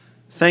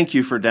Thank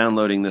you for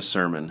downloading this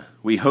sermon.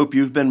 We hope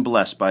you've been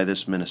blessed by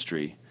this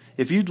ministry.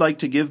 If you'd like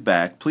to give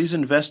back, please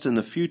invest in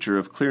the future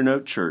of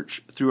Clearnote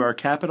Church through our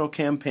capital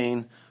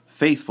campaign,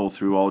 Faithful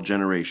Through All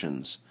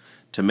Generations.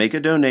 To make a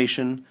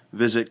donation,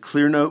 visit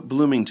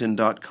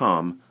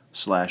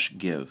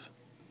clearnotebloomington.com/give.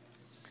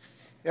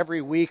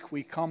 Every week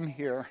we come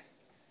here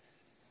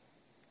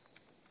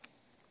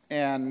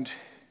and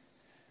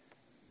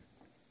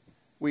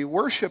we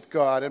worship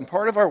God, and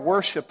part of our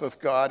worship of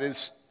God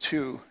is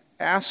to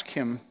ask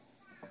Him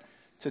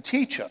to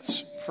teach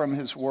us from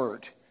His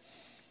Word.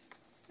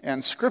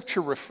 And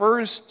Scripture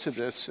refers to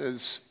this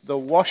as the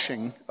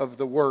washing of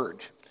the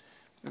Word.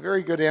 A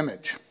very good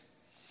image.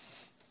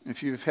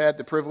 If you've had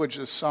the privilege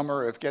this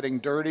summer of getting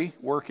dirty,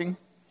 working,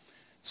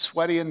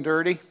 sweaty and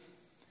dirty,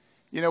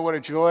 you know what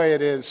a joy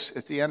it is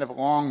at the end of a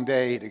long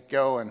day to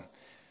go and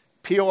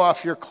peel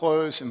off your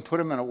clothes and put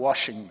them in a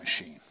washing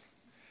machine.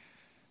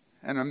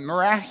 And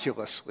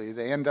miraculously,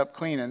 they end up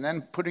clean, and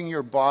then putting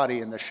your body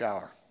in the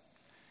shower.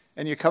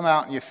 And you come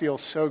out and you feel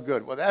so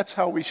good. Well, that's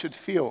how we should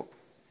feel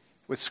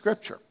with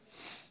Scripture.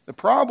 The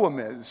problem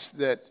is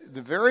that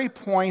the very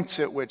points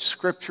at which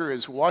Scripture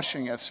is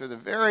washing us are the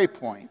very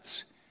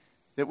points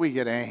that we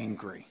get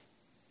angry.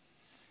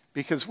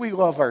 Because we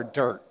love our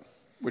dirt,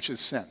 which is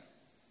sin.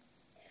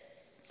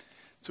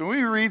 So when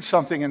we read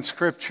something in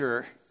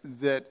Scripture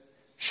that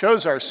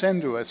shows our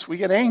sin to us, we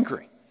get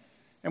angry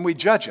and we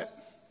judge it.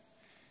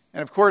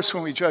 And of course,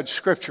 when we judge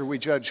Scripture, we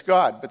judge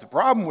God. But the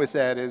problem with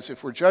that is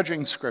if we're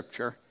judging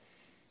Scripture,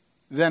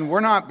 then we're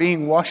not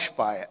being washed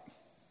by it.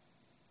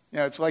 You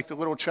know, it's like the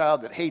little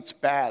child that hates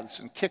baths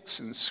and kicks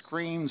and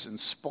screams and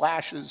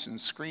splashes and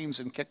screams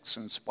and kicks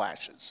and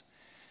splashes.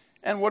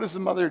 And what does the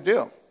mother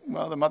do?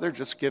 Well, the mother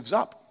just gives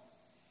up,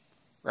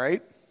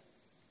 right?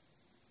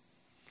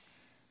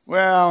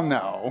 Well,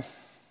 no.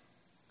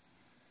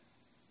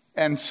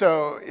 And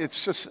so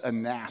it's just a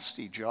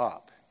nasty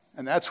job.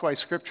 And that's why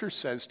Scripture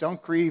says,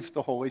 don't grieve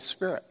the Holy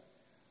Spirit.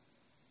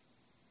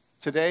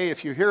 Today,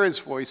 if you hear His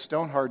voice,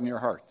 don't harden your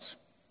hearts.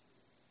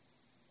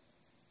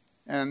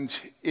 And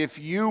if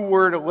you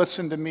were to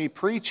listen to me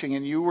preaching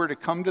and you were to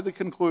come to the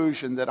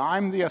conclusion that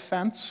I'm the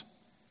offense,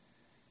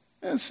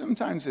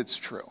 sometimes it's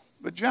true.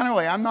 But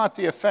generally, I'm not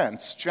the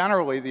offense.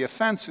 Generally, the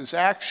offense is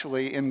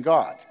actually in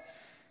God.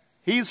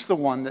 He's the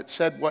one that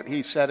said what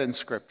He said in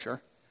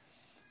Scripture.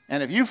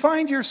 And if you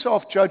find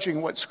yourself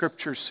judging what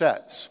Scripture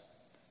says,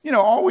 you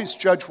know, always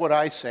judge what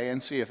I say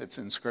and see if it's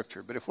in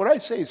Scripture. But if what I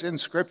say is in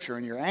Scripture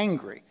and you're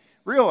angry,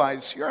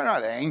 realize you're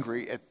not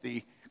angry at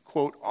the,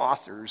 quote,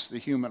 authors, the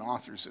human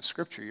authors of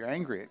Scripture. You're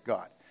angry at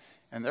God.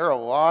 And there are a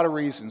lot of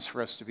reasons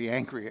for us to be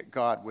angry at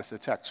God with the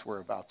text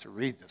we're about to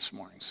read this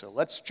morning. So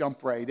let's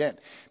jump right in.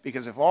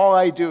 Because if all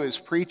I do is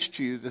preach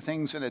to you the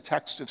things in a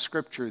text of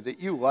Scripture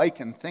that you like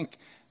and think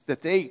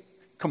that they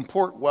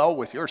comport well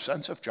with your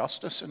sense of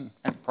justice and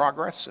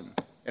progress and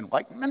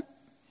enlightenment,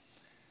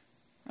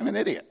 I'm an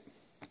idiot.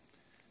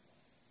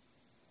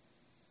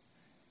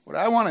 What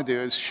I want to do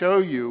is show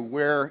you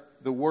where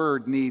the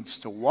Word needs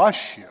to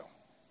wash you.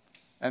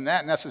 And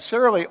that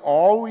necessarily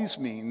always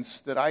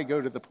means that I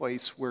go to the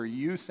place where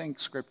you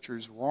think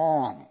Scripture's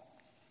wrong.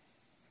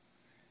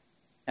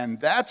 And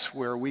that's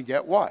where we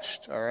get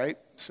washed, all right?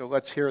 So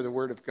let's hear the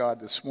Word of God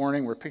this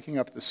morning. We're picking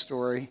up the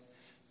story,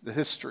 the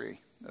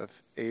history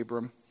of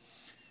Abram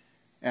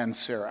and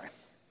Sarai,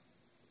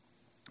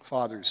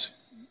 fathers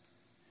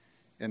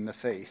in the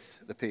faith,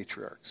 the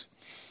patriarchs.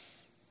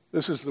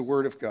 This is the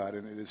Word of God,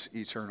 and it is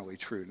eternally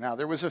true. Now,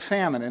 there was a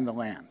famine in the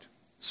land.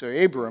 So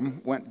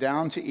Abram went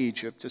down to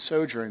Egypt to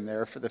sojourn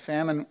there, for the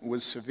famine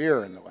was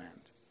severe in the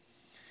land.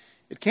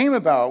 It came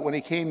about when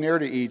he came near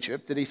to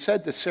Egypt that he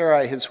said to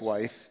Sarai his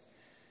wife,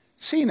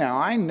 "See now,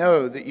 I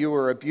know that you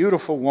are a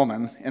beautiful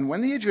woman, and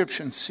when the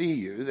Egyptians see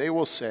you, they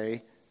will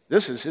say,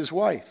 'This is his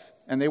wife,'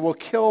 and they will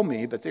kill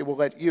me, but they will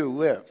let you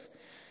live.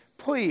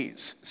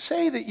 Please,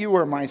 say that you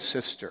are my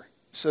sister,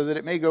 so that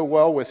it may go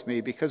well with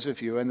me because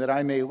of you, and that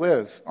I may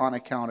live on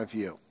account of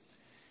you."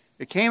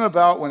 It came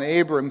about when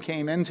Abram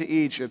came into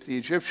Egypt, the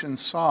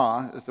Egyptians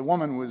saw that the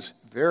woman was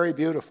very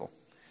beautiful.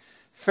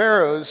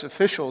 Pharaoh's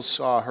officials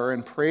saw her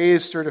and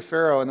praised her to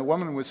Pharaoh, and the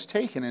woman was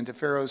taken into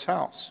Pharaoh's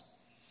house.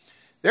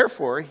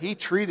 Therefore, he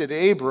treated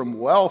Abram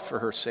well for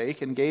her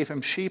sake and gave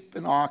him sheep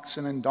and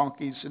oxen and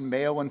donkeys and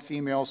male and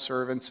female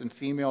servants and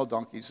female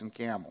donkeys and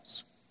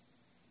camels.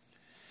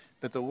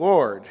 But the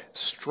Lord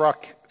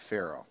struck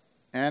Pharaoh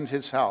and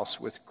his house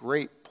with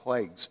great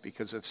plagues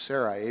because of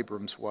Sarai,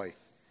 Abram's wife.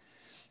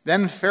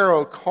 Then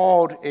Pharaoh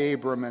called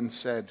Abram and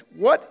said,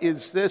 "What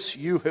is this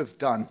you have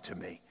done to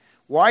me?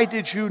 Why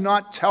did you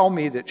not tell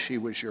me that she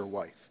was your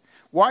wife?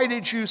 Why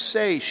did you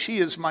say, 'She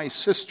is my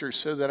sister,'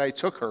 so that I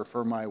took her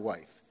for my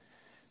wife?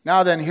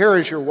 Now then, here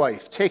is your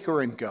wife. Take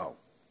her and go."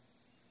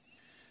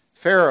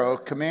 Pharaoh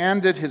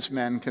commanded his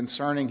men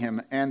concerning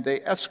him, and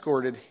they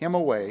escorted him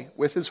away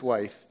with his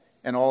wife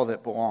and all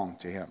that belonged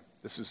to him.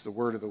 This is the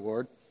word of the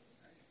Lord.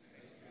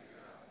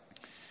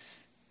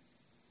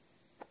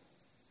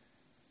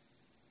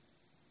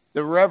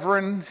 The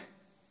Reverend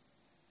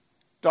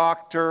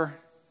Dr.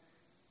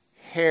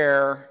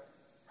 Hare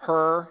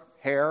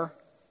Hair.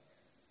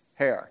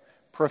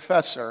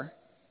 Professor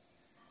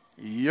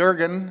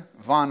Jürgen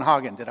von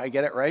Hagen. Did I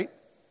get it right?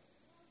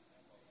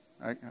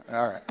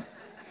 All right.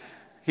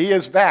 He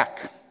is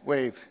back.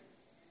 Wave.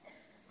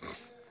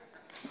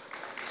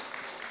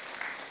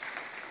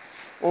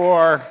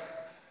 Or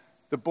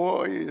the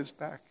boy is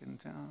back in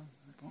town.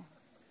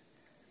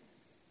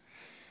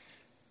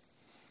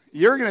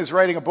 Jürgen is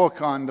writing a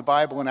book on the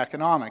Bible and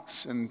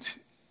economics, and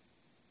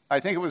I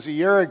think it was a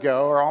year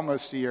ago, or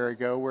almost a year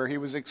ago, where he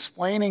was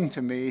explaining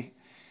to me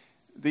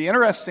the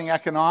interesting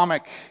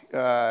economic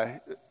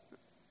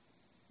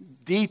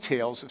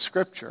details of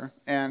Scripture,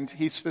 and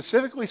he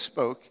specifically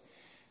spoke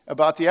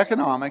about the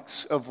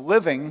economics of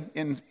living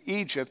in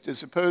Egypt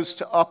as opposed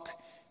to up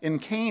in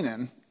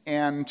Canaan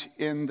and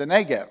in the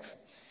Negev.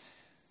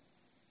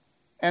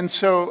 And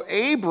so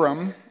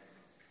Abram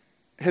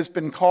has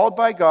been called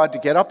by God to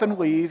get up and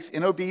leave.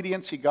 In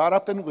obedience, he got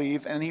up and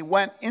leave, and he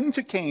went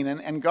into Canaan,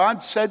 and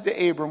God said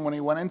to Abram when he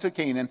went into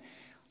Canaan,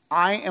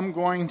 I am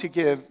going to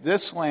give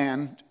this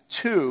land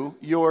to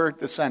your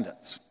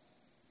descendants.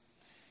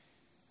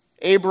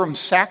 Abram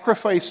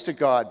sacrificed to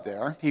God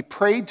there. He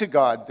prayed to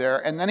God there,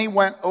 and then he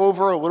went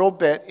over a little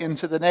bit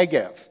into the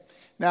Negev.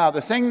 Now, the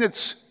thing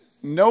that's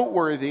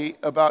noteworthy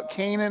about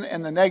Canaan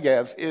and the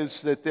Negev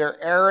is that they're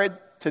arid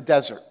to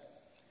desert.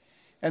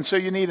 And so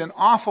you need an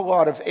awful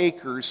lot of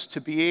acres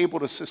to be able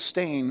to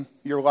sustain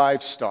your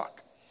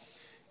livestock.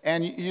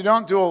 And you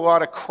don't do a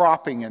lot of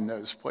cropping in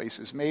those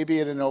places, maybe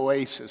at an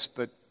oasis,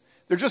 but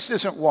there just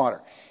isn't water.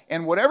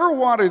 And whatever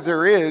water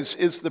there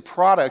is the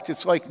product.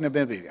 It's like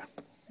Namibia,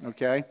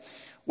 okay?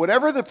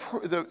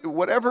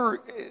 Whatever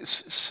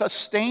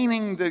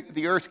sustaining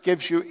the earth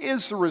gives you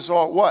is the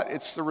result what?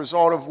 It's the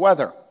result of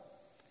weather.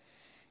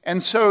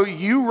 And so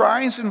you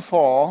rise and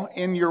fall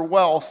in your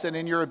wealth and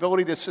in your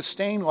ability to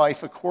sustain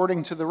life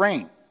according to the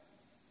rain.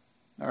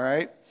 All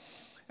right?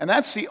 And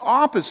that's the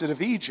opposite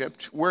of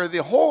Egypt, where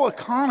the whole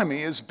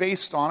economy is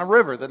based on a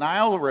river, the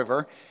Nile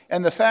River,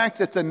 and the fact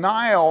that the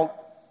Nile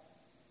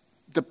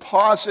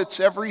deposits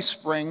every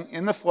spring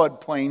in the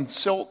floodplain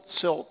silt.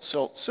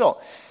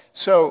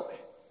 So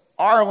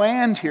our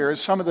land here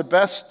is some of the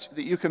best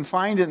that you can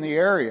find in the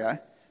area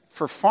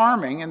for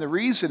farming, and the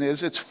reason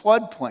is it's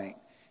floodplain.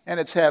 And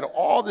it's had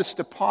all this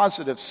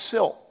deposit of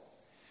silt.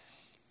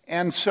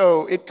 And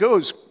so it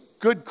goes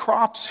good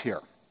crops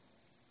here.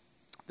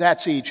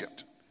 That's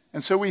Egypt.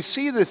 And so we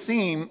see the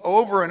theme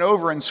over and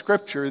over in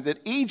Scripture that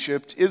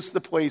Egypt is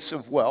the place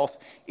of wealth.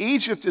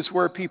 Egypt is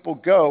where people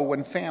go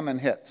when famine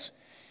hits.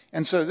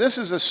 And so this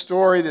is a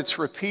story that's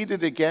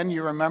repeated again,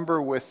 you remember,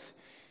 with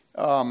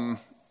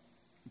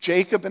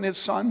Jacob and his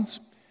sons.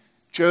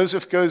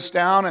 Joseph goes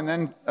down and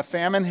then a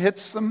famine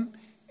hits them,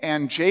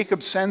 and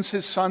Jacob sends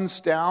his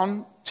sons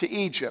down to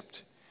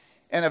Egypt.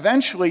 And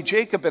eventually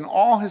Jacob and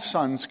all his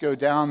sons go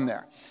down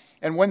there.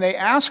 And when they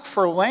ask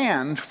for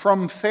land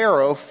from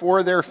Pharaoh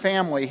for their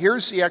family,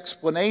 here's the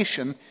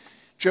explanation.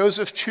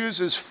 Joseph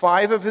chooses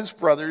 5 of his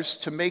brothers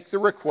to make the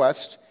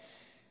request.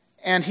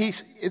 And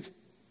it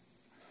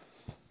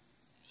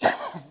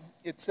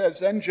says,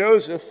 then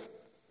Joseph,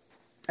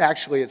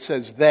 actually it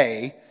says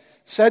they,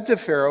 said to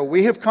Pharaoh,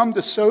 we have come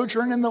to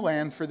sojourn in the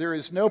land, for there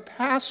is no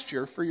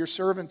pasture for your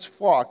servants'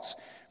 flocks,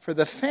 for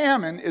the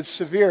famine is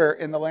severe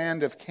in the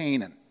land of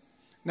Canaan.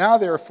 Now,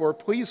 therefore,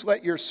 please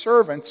let your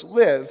servants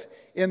live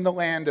in the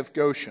land of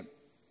Goshen.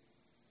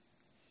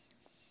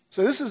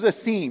 So this is a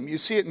theme. You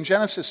see it in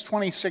Genesis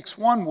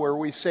 26:1, where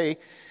we say,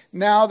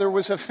 now there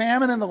was a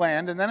famine in the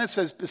land, and then it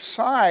says,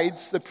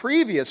 besides the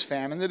previous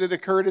famine that had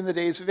occurred in the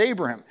days of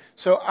Abraham.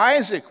 So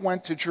Isaac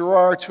went to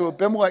Gerar to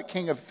Abimelech,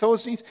 king of the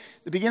Philistines.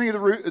 The beginning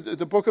of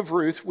the book of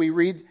Ruth, we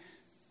read,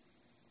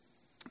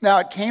 now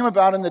it came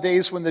about in the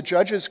days when the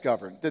judges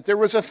governed, that there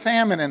was a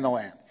famine in the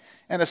land.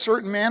 And a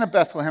certain man of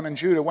Bethlehem in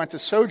Judah went to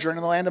sojourn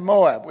in the land of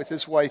Moab with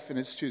his wife and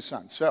his 2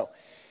 sons. So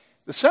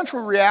the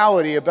central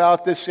reality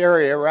about this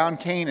area around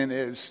Canaan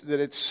is that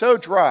it's so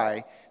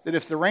dry that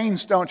if the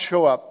rains don't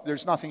show up,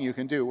 there's nothing you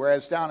can do.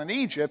 Whereas down in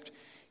Egypt,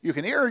 you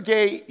can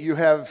irrigate, you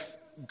have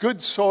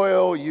good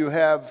soil, you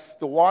have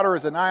the water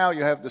of the Nile,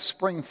 you have the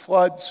spring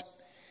floods.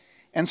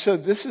 And so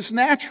this is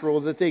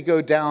natural that they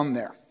go down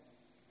there.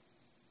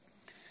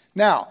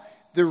 Now,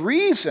 the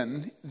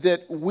reason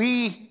that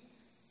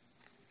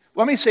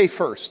let me say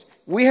first,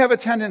 we have a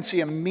tendency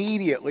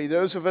immediately,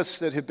 those of us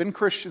that have been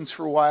Christians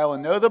for a while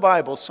and know the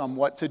Bible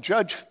somewhat, to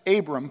judge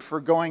Abram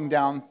for going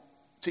down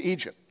to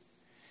Egypt.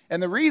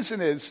 And the reason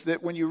is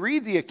that when you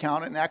read the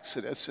account in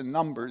Exodus and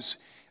Numbers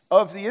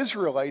of the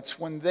Israelites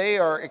when they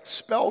are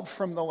expelled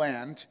from the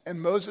land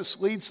and Moses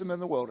leads them in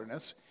the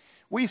wilderness,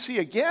 we see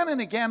again and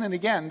again and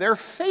again their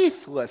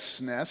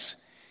faithlessness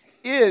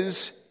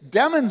is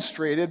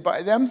demonstrated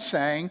by them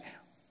saying,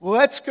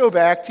 let's go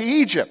back to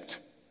Egypt.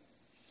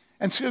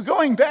 And so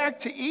going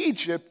back to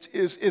Egypt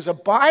is a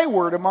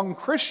byword among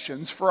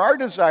Christians for our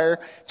desire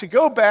to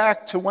go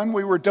back to when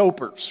we were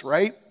dopers,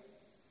 right?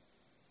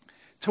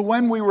 To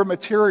when we were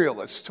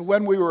materialists, to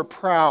when we were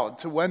proud,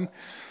 to when...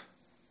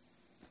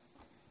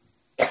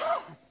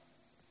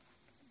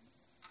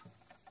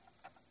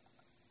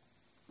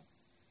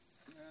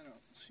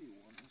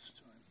 this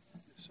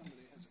time. If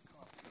somebody has a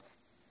cough drop.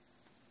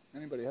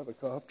 Anybody have a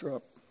cough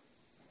drop?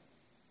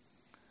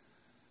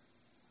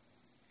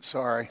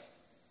 Sorry.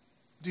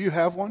 Do you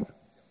have one?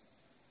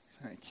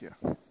 Thank you.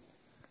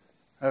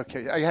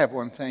 Okay, I have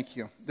one, thank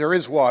you. There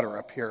is water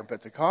up here,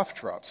 but the cough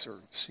drops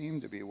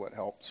seem to be what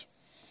helps.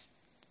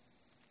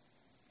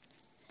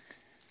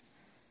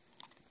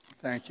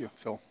 Thank you,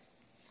 Phil.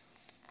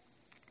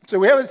 So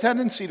we have a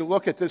tendency to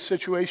look at this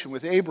situation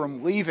with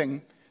Abram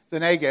leaving the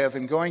Negev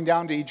and going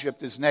down to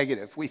Egypt as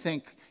negative. We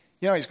think,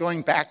 he's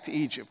going back to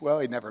Egypt. Well,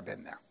 he'd never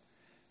been there.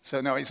 So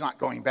no, he's not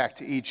going back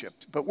to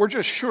Egypt. But we're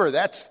just sure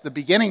that's the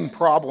beginning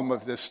problem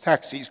of this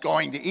text. He's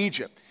going to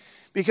Egypt.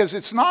 Because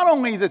it's not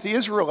only that the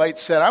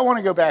Israelites said, I want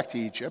to go back to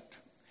Egypt,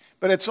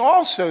 but it's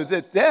also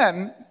that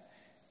then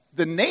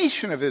the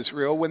nation of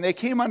Israel, when they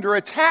came under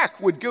attack,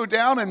 would go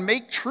down and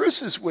make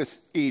truces with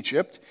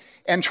Egypt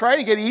and try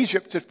to get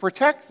Egypt to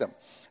protect them.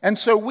 And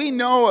so we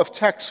know of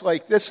texts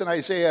like this in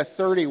Isaiah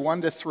 30,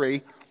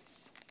 1-3.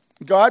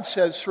 God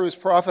says through his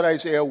prophet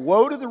Isaiah,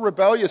 woe to the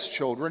rebellious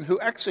children who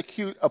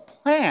execute a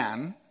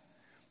plan,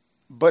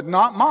 but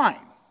not mine.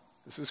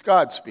 This is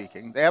God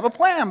speaking. They have a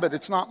plan, but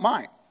it's not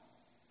mine.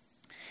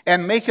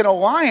 And make an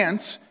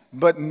alliance,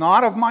 but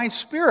not of my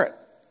spirit,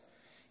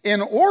 in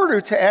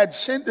order to add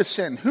sin to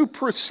sin, who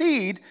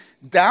proceed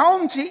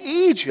down to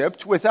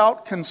Egypt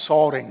without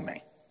consulting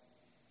me,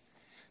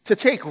 to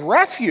take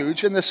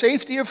refuge in the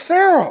safety of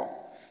Pharaoh,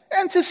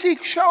 and to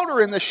seek shelter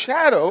in the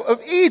shadow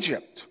of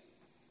Egypt.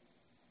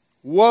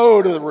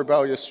 Woe to the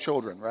rebellious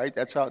children, right?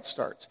 That's how it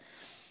starts.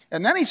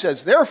 And then he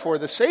says, therefore,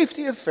 the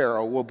safety of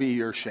Pharaoh will be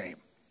your shame,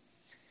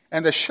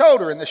 and the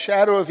shelter in the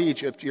shadow of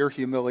Egypt your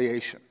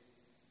humiliation.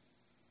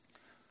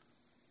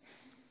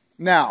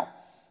 Now,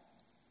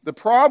 the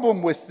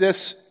problem with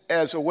this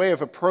as a way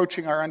of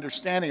approaching our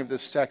understanding of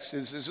this text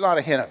is there's not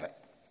a hint of it.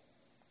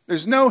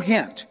 There's no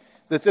hint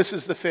that this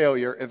is the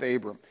failure of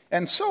Abram.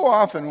 And so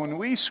often when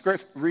we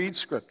read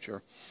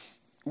Scripture,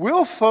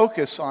 we'll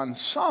focus on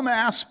some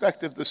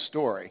aspect of the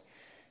story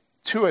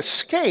to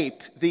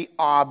escape the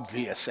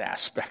obvious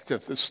aspect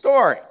of the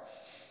story.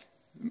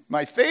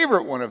 My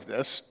favorite one of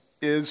this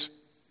is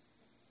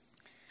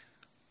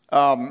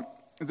the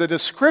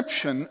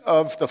description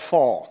of the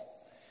fall,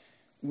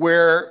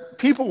 where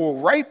people will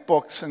write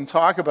books and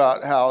talk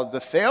about how the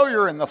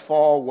failure in the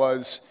fall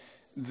was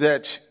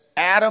that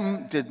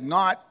Adam did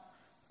not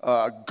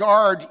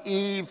guard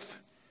Eve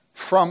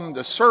from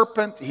the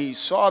serpent. He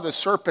saw the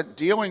serpent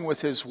dealing with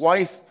his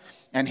wife,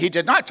 and he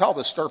did not tell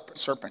the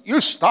serpent,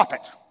 you stop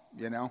it,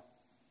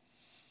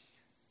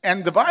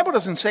 And the Bible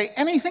doesn't say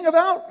anything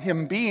about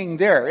him being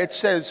there. It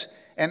says,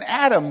 and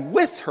Adam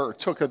with her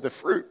took of the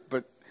fruit,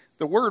 but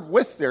the word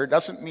with there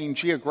doesn't mean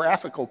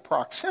geographical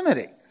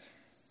proximity.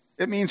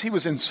 It means he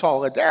was in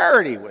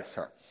solidarity with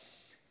her.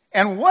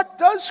 And what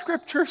does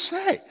Scripture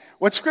say?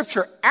 What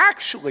Scripture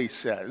actually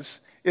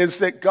says is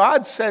that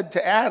God said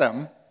to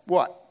Adam,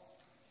 what?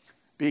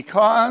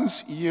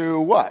 Because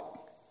you what?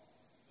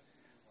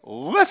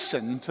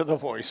 Listen to the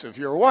voice of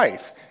your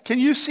wife. Can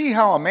you see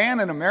how a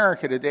man in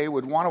America today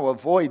would want to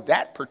avoid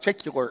that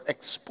particular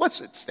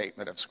explicit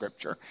statement of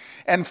Scripture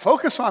and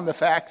focus on the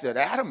fact that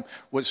Adam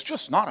was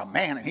just not a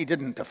man and he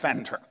didn't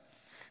defend her?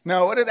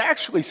 No, what it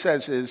actually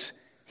says is,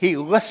 he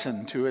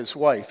listened to his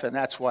wife, and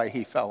that's why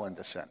he fell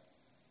into sin.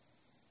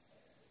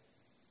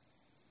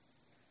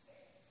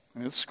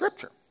 And it's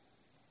Scripture,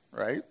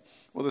 right?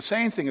 Well, the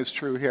same thing is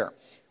true here.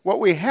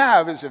 What we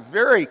have is a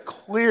very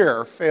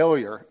clear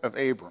failure of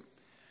Abram.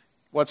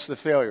 What's the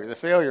failure? The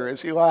failure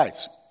is he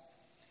lies.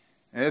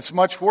 And it's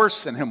much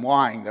worse than him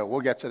lying, though. We'll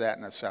get to that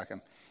in a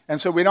second.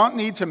 And so we don't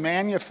need to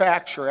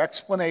manufacture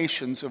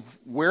explanations of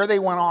where they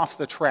went off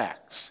the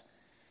tracks.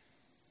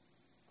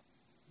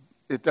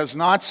 It does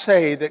not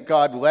say that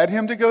God led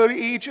him to go to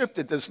Egypt.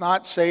 It does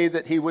not say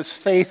that he was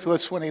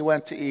faithless when he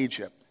went to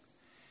Egypt.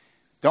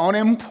 Don't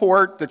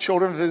import the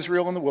children of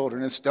Israel in the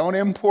wilderness. Don't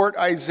import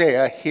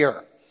Isaiah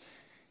here.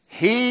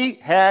 He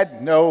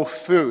had no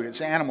food.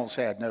 His animals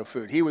had no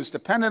food. He was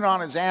dependent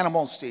on his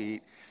animals to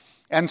eat.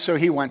 And so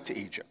he went to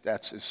Egypt.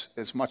 That's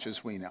as much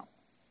as we know.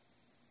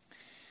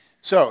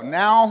 So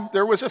now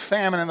there was a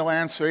famine in the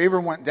land, so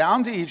Abram went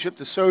down to Egypt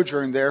to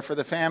sojourn there, for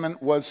the famine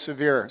was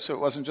severe. So it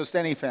wasn't just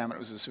any famine, it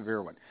was a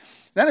severe one.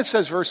 Then it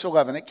says, verse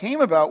 11, it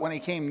came about when he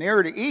came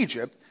near to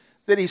Egypt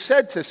that he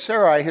said to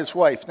Sarai, his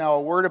wife, now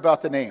a word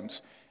about the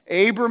names.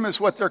 Abram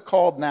is what they're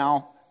called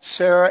now,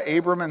 Sarah,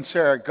 Abram and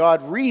Sarah. God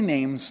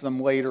renames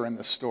them later in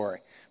the story.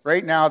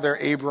 Right now they're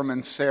Abram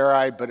and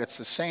Sarai, but it's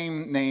the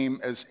same name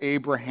as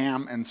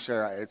Abraham and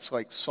Sarai. It's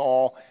like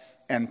Saul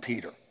and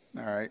Peter,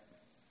 all right?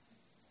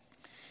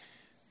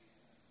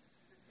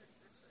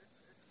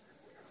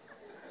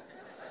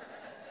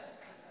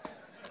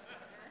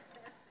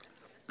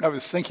 I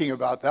was thinking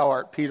about thou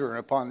art Peter, and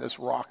upon this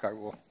rock I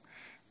will.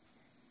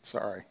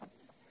 Sorry.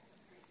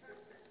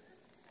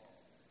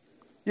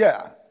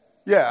 Yeah.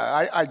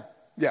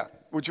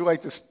 Would you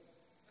like to?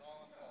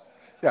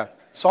 Yeah,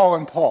 Saul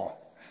and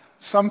Paul.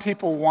 Some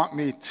people want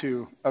me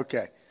to.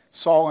 Okay,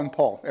 Saul and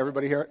Paul.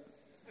 Everybody hear it?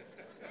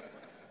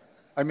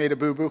 I made a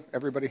boo-boo.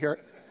 Everybody hear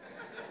it?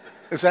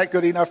 Is that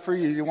good enough for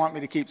you? You want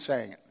me to keep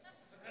saying it?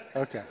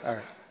 Okay, all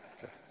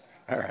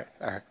right.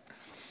 All right.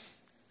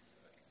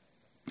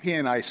 He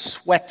and I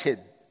sweated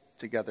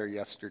together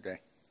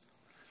yesterday.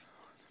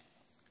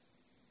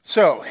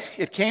 So,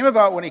 it came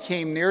about when he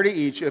came near to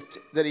Egypt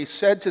that he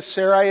said to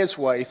Sarai his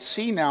wife,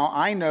 "See now,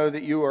 I know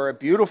that you are a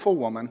beautiful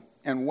woman,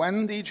 and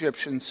when the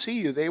Egyptians see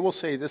you, they will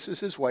say, 'This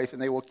is his wife,'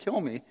 and they will kill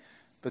me,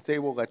 but they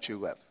will let you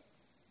live."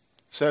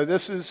 So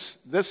this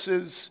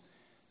is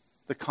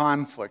the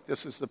conflict.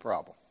 This is the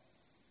problem.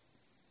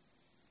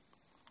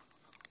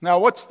 Now,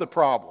 what's the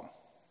problem?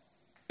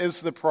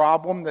 Is the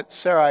problem that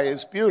Sarai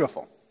is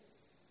beautiful?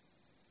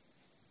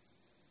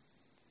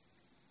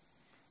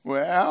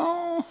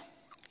 Well,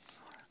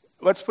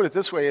 let's put it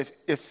this way.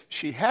 If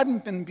she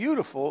hadn't been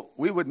beautiful,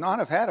 we would not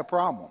have had a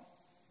problem.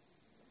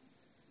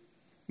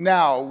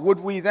 Now, would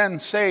we then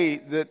say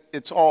that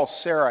it's all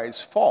Sarai's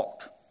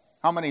fault?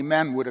 How many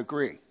men would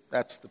agree?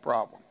 That's the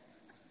problem.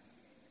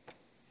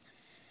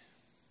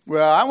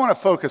 Well, I want to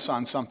focus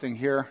on something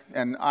here,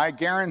 and I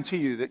guarantee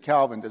you that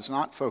Calvin does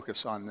not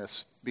focus on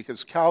this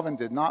because Calvin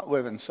did not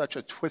live in such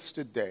a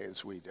twisted day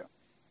as we do.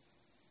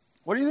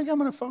 What do you think I'm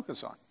going to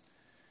focus on?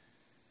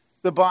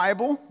 The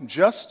Bible,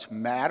 just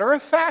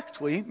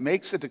matter-of-factly,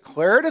 makes a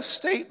declarative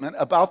statement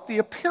about the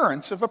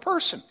appearance of a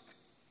person.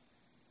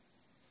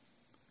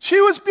 She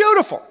was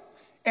beautiful,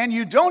 and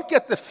you don't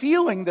get the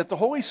feeling that the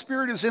Holy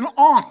Spirit is in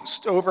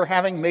angst over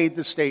having made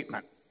the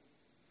statement.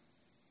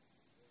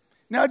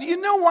 Now, do you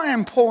know why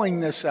I'm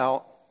pulling this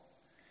out?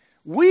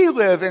 We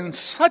live in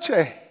such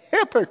a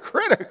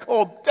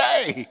hypocritical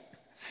day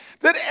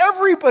that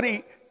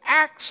everybody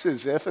acts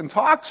as if and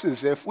talks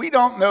as if we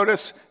don't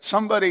notice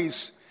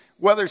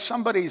whether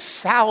somebody's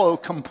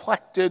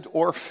sallow-complected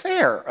or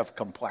fair of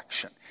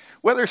complexion,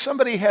 whether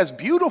somebody has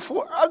beautiful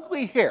or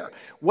ugly hair,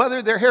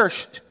 whether their hair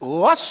is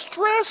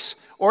lustrous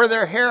or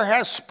their hair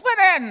has split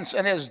ends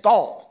and is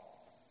dull.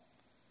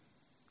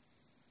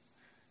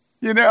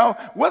 You know,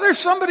 whether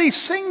somebody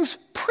sings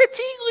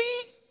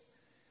prettily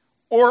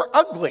or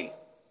ugly,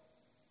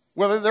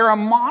 whether they're a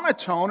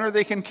monotone or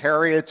they can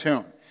carry a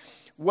tune,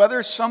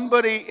 whether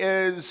somebody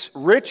is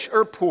rich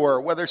or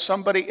poor, whether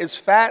somebody is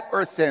fat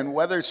or thin,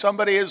 whether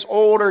somebody is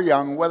old or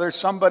young, whether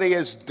somebody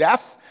is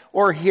deaf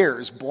or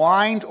hears,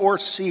 blind or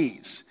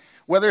sees,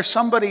 whether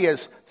somebody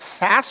is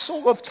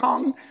facile of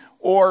tongue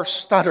or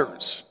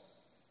stutters.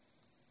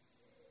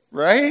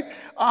 Right?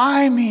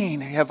 I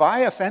mean, have I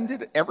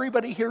offended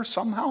everybody here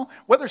somehow?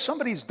 Whether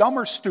somebody's dumb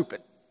or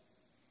stupid.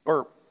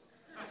 Or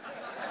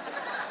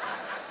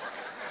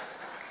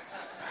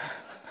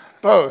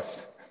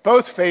both.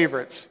 Both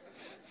favorites.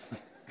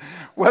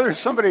 Whether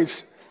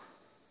somebody's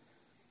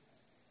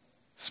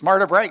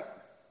smart or bright.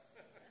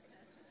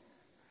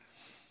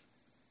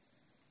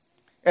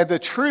 And the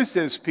truth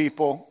is,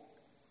 people,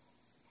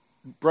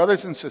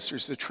 brothers and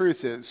sisters, the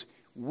truth is,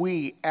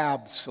 we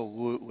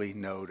absolutely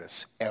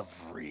notice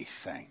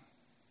everything.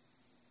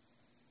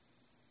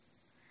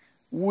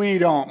 We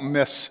don't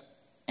miss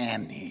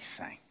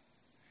anything.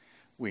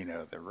 We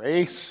know the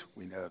race,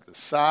 we know the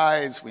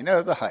size, we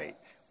know the height,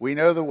 we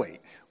know the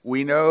weight,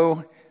 we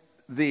know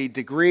the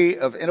degree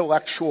of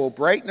intellectual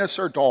brightness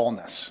or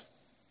dullness.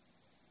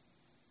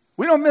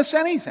 We don't miss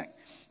anything.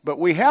 But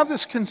we have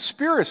this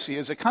conspiracy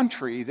as a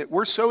country that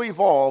we're so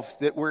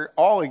evolved that we're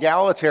all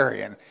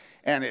egalitarian.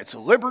 And it's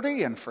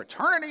liberty and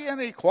fraternity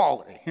and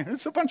equality.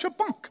 It's a bunch of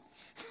bunk.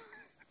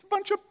 It's a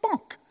bunch of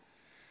bunk.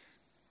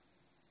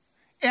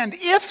 And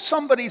if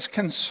somebody's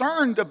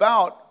concerned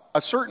about a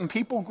certain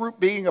people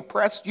group being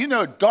oppressed, you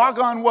know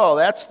doggone well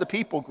that's the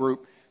people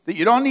group that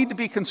you don't need to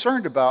be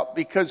concerned about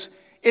because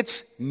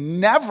it's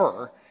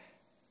never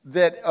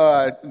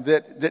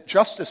that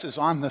justice is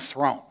on the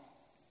throne.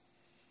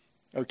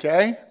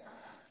 Okay?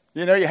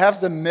 You know, you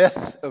have the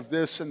myth of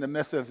this and the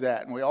myth of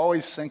that, and we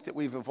always think that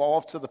we've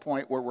evolved to the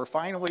point where we're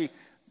finally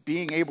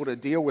being able to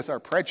deal with our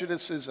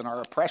prejudices and our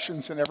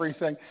oppressions and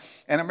everything.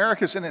 And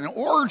America's in an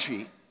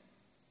orgy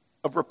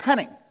of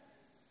repenting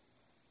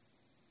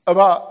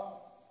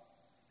about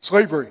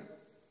slavery.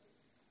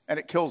 And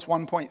it kills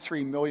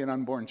 1.3 million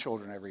unborn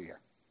children every year.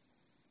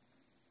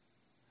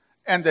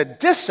 And the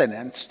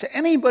dissonance to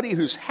anybody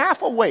who's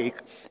half awake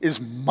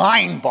is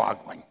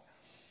mind-boggling.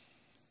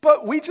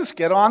 But we just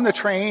get on the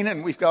train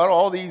and we've got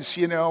all these,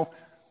 you know,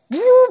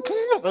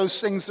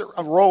 those things that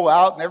roll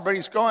out and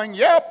everybody's going,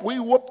 yep, we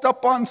whooped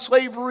up on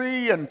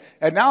slavery and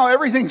now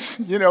everything's,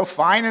 you know,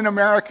 fine in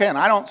America and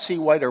I don't see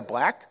white or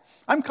black.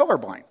 I'm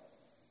colorblind.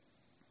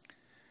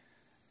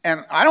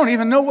 And I don't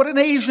even know what an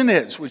Asian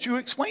is. Would you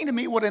explain to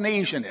me what an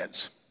Asian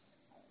is?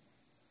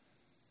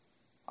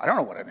 I don't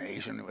know what an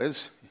Asian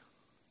is.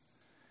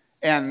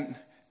 And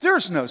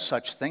there's no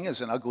such thing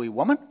as an ugly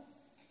woman.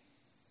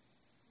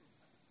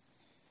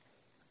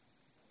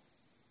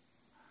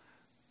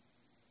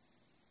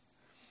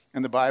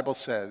 And the Bible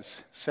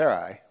says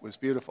Sarai was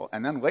beautiful.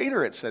 And then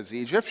later it says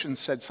the Egyptians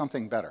said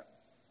something better.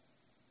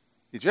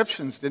 The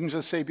Egyptians didn't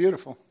just say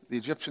beautiful. The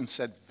Egyptians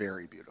said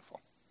very beautiful.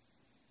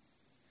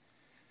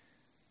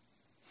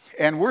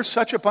 And we're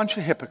such a bunch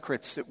of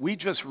hypocrites that we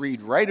just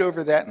read right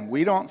over that and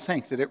we don't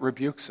think that it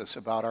rebukes us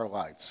about our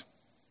lives.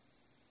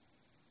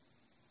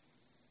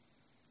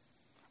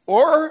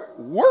 Or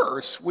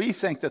worse, we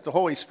think that the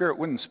Holy Spirit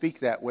wouldn't speak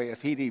that way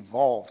if he'd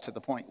evolved to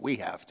the point we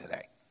have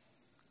today.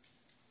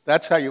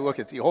 That's how you look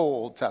at the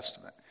Old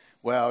Testament.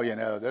 Well,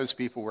 those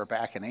people were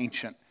back in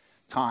ancient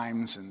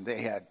times and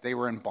they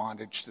were in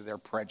bondage to their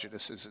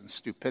prejudices and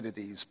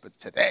stupidities, but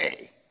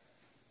today.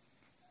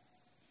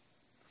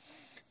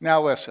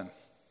 Now listen,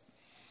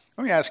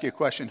 let me ask you a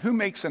question. Who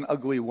makes an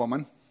ugly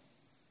woman?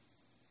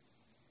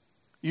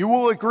 You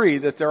will agree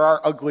that there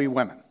are ugly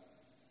women.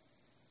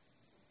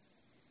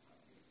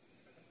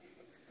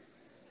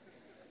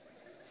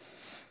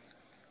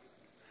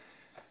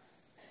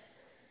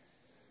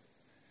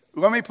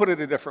 Let me put it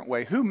a different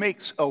way. Who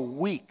makes a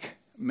weak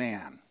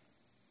man?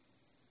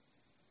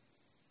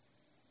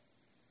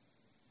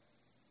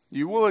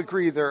 You will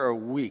agree there are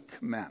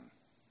weak men.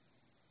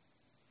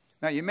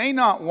 Now, you may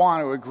not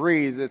want to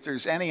agree that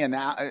there's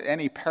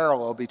any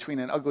parallel between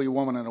an ugly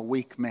woman and a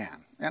weak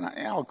man. And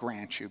I'll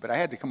grant you, but I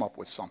had to come up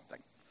with something.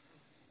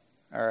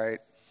 All right?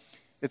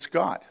 It's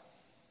God.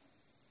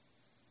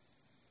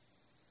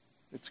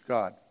 It's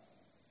God.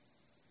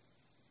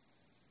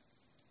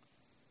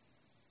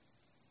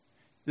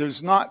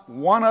 There's not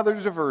one other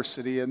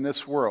diversity in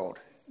this world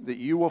that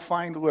you will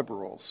find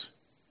liberals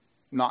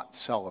not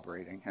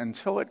celebrating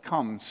until it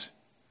comes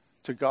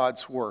to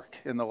God's work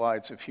in the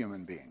lives of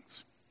human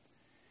beings.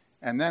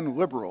 And then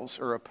liberals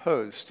are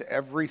opposed to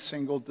every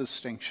single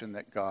distinction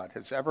that God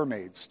has ever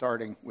made,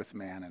 starting with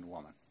man and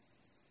woman.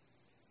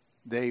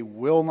 They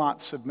will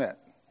not submit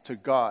to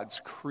God's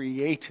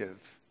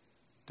creative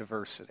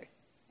diversity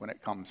when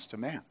it comes to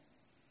man.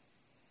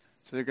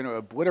 So they're going to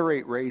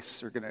obliterate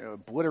race, they're going to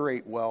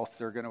obliterate wealth,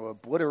 they're going to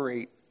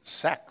obliterate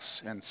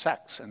sex and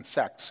sex and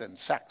sex and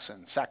sex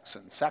and sex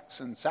and sex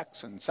and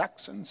sex and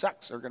sex and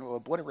sex. They're going to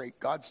obliterate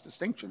God's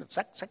distinction of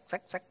sex, sex,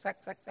 sex, sex, sex,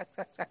 sex, sex,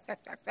 sex, sex,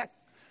 sex, sex, sex.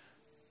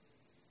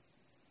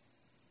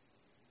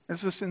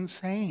 This is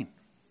insane.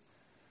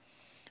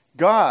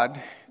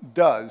 God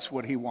does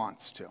what he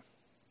wants to.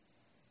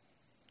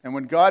 And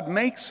when God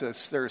makes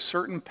us, there are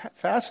certain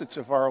facets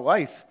of our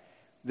life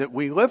that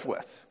we live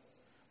with.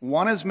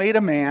 One is made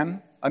a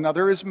man,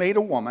 another is made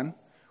a woman.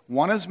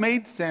 One is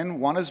made thin,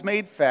 one is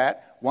made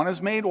fat, one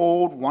is made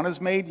old, one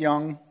is made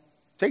young.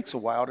 Takes a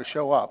while to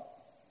show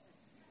up.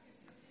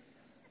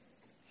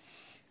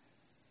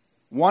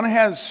 One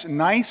has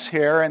nice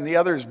hair and the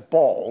other's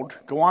bald.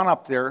 Go on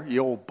up there,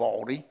 you old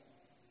baldy.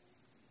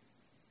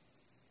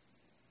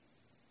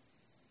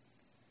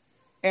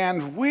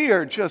 And we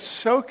are just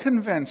so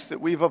convinced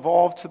that we've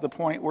evolved to the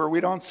point where we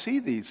don't see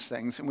these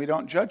things and we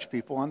don't judge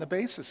people on the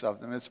basis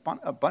of them. It's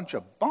a bunch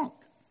of bunk.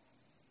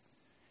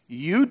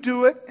 You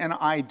do it and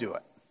I do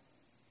it.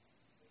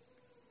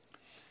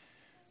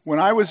 When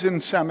I was in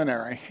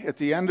seminary, at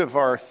the end of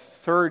our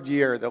third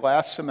year, the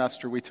last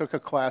semester, we took a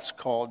class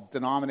called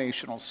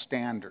Denominational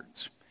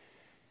Standards.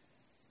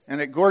 And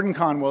at Gordon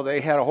Conwell,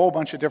 they had a whole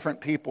bunch of different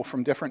people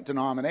from different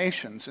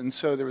denominations. And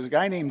so there was a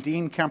guy named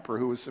Dean Kemper,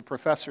 who was the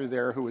professor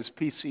there, who was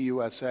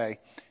PCUSA,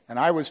 and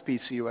I was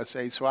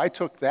PCUSA, so I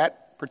took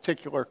that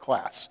particular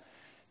class,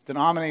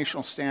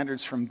 Denominational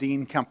Standards from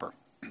Dean Kemper.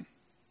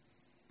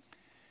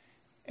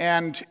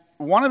 And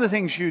one of the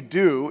things you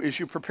do is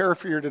you prepare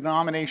for your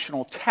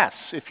denominational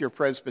tests if you're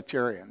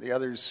Presbyterian. The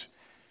others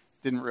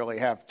didn't really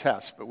have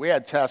tests, but we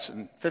had tests,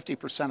 and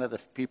 50% of the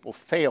people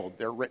failed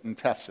their written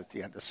tests at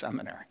the end of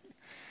seminary.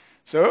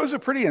 So it was a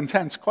pretty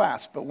intense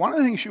class, but one of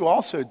the things you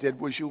also did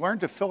was you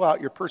learned to fill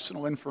out your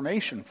personal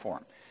information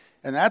form.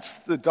 And that's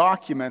the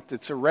document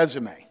that's a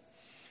resume.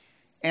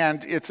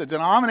 And it's a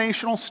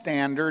denominational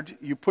standard.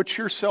 You put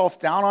yourself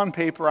down on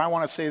paper. I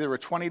want to say there were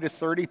 20 to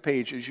 30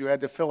 pages you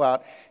had to fill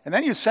out. And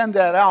then you send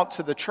that out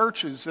to the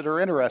churches that are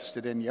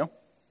interested in you.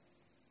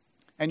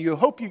 And you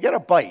hope you get a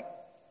bite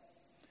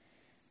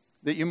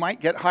that you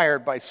might get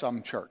hired by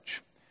some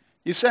church.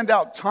 You send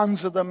out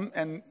tons of them,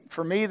 and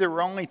for me, there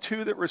were only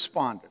two that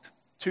responded,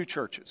 two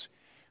churches.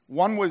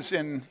 One was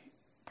in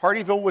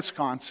Partyville,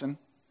 Wisconsin,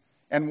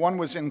 and one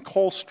was in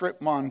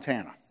Colstrip,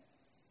 Montana.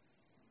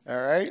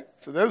 All right?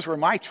 So those were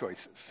my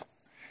choices.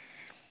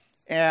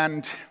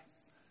 And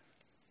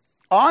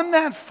on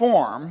that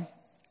form,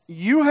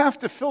 you have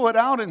to fill it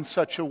out in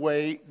such a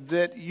way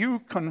that you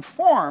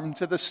conform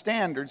to the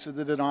standards of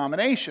the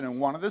denomination. And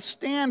one of the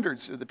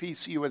standards of the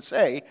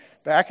PCUSA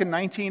back in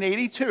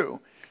 1982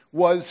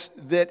 was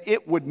that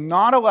it would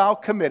not allow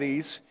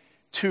committees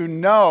to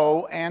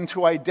know and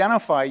to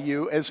identify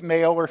you as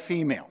male or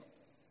female,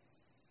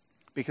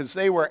 because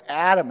they were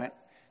adamant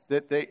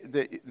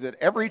that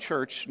every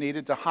church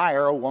needed to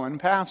hire a woman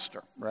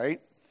pastor, right?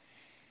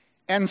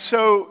 And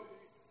so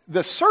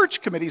the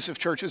search committees of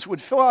churches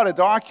would fill out a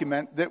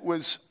document that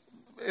was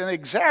an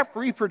exact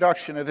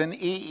reproduction of an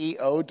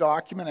EEO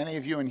document. Any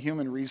of you in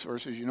human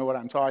resources, you know what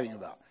I'm talking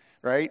about,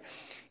 right?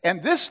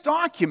 And this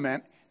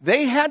document,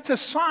 they had to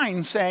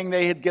sign saying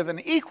they had given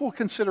equal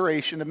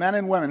consideration to men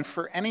and women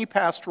for any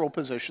pastoral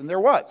position there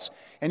was.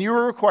 And you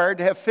were required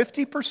to have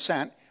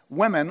 50%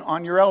 women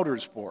on your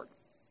elders board.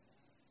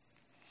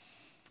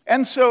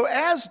 And so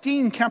as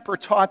Dean Kemper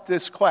taught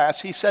this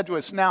class, he said to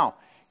us, now,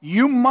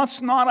 you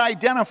must not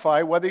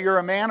identify whether you're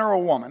a man or a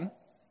woman,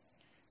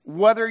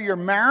 whether you're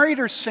married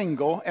or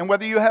single, and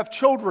whether you have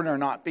children or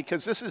not,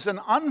 because this is an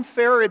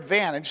unfair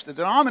advantage. The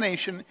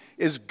denomination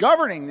is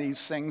governing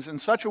these things in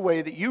such a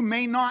way that you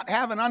may not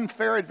have an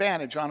unfair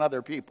advantage on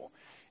other people.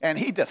 And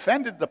he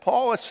defended the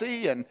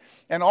policy, and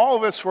all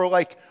of us were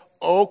like,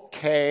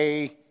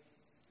 okay,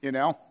 you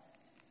know.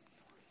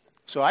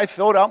 So I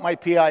filled out my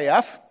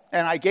PIF,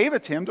 and I gave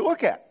it to him to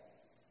look at.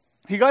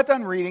 He got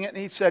done reading it, and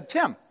he said,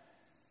 Tim,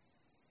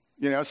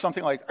 you know,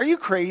 something like, are you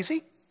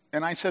crazy?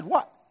 And I said,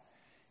 what?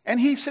 And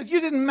he said,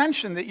 you didn't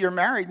mention that you're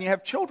married and you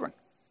have children.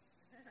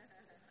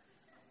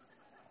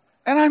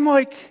 And I'm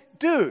like,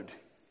 dude.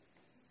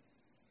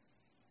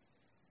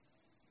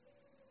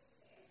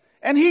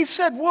 And he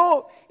said,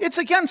 well, it's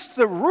against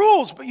the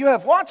rules, but you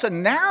have lots of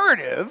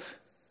narrative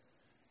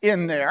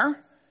in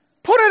there.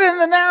 Put it in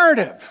the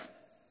narrative.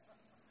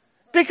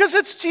 Because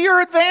it's to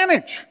your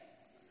advantage.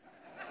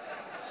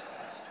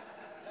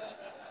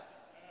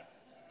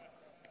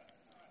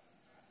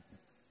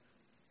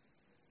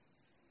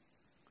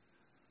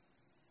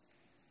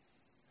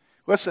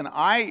 Listen,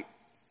 I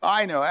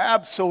know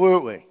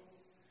absolutely,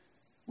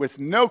 with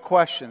no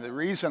question, the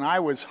reason I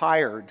was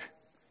hired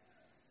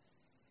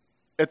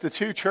at the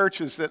two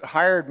churches that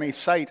hired me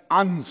sight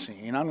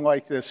unseen,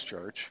 unlike this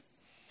church,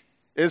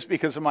 is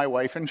because of my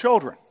wife and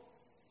children.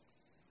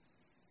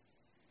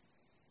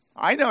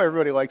 I know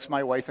everybody likes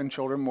my wife and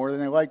children more than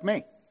they like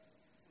me.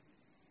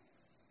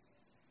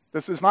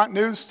 This is not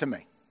news to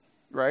me,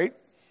 right?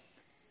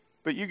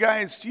 But you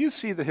guys, do you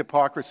see the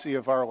hypocrisy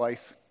of our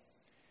life?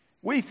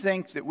 We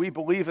think that we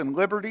believe in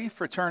liberty,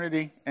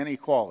 fraternity, and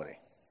equality,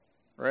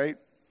 right?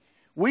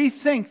 We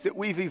think that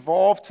we've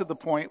evolved to the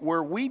point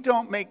where we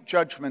don't make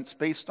judgments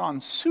based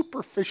on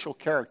superficial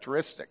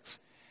characteristics.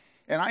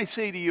 And I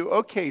say to you,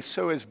 okay,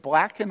 so is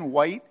black and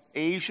white,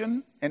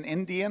 Asian and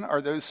Indian, are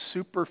those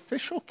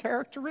superficial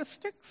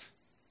characteristics?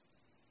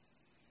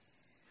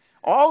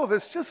 All of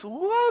us just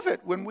love it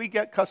when we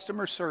get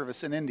customer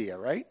service in India,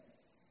 right?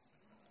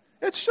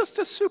 It's just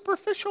a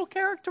superficial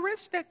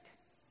characteristic.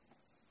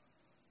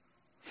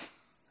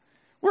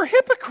 We're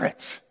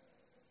hypocrites.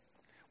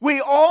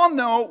 We all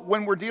know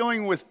when we're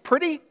dealing with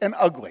pretty and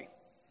ugly.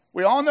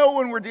 We all know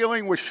when we're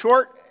dealing with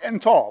short and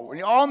tall.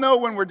 We all know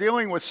when we're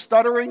dealing with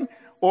stuttering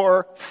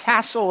or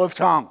facile of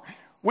tongue.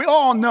 We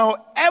all know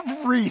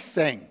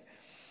everything.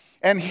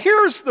 And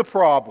here's the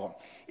problem.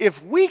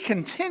 If we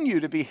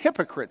continue to be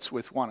hypocrites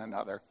with one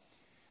another,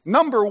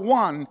 number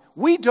one,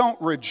 we don't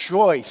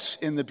rejoice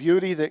in the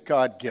beauty that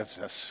God gives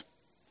us.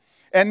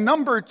 And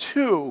number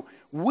two,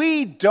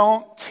 we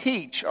don't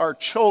teach our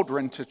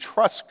children to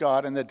trust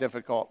God in the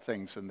difficult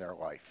things in their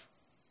life.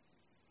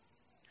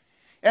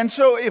 And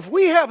so if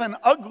we have an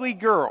ugly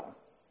girl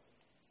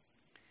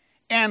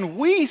and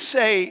we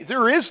say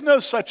there is no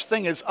such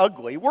thing as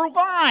ugly, we're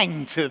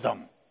lying to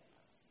them.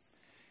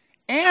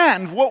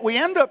 And what we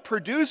end up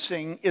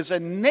producing is a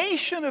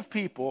nation of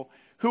people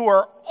who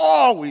are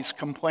always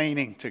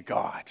complaining to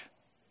God.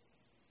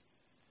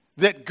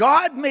 That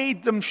God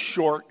made them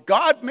short,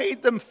 God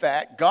made them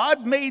fat,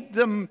 God made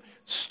them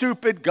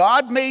stupid,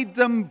 God made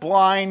them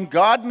blind,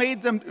 God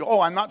made them,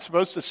 I'm not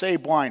supposed to say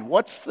blind.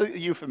 What's the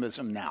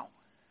euphemism now?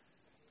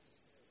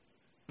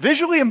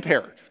 Visually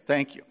impaired,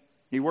 thank you.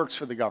 He works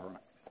for the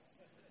government.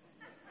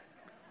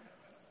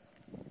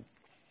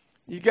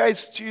 You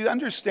guys, do you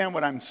understand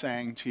what I'm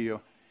saying to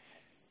you?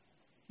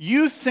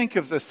 You think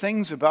of the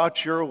things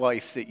about your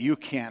life that you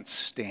can't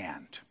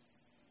stand.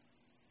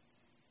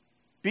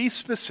 Be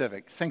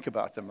specific. Think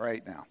about them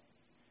right now.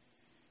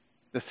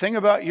 The thing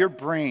about your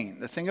brain,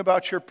 the thing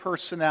about your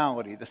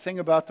personality, the thing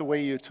about the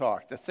way you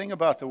talk, the thing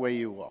about the way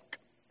you look.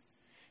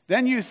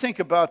 Then you think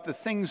about the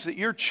things that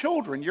your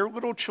children, your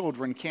little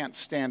children, can't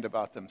stand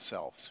about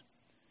themselves.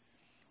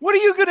 What are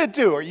you going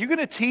to do? Are you going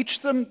to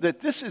teach them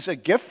that this is a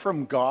gift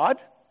from God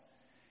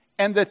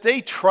and that they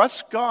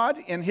trust God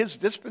in His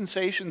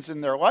dispensations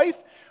in their life?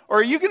 Or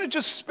are you going to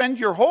just spend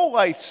your whole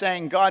life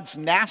saying God's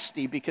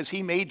nasty because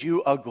He made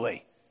you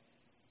ugly?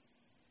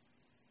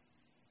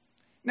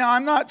 Now,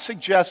 I'm not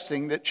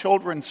suggesting that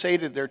children say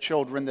to their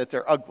children that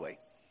they're ugly.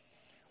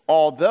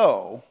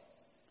 Although,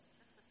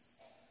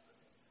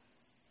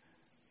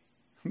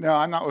 no,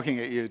 I'm not looking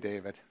at you,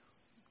 David.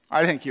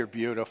 I think you're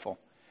beautiful.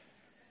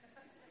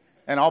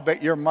 And I'll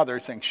bet your mother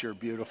thinks you're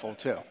beautiful,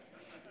 too.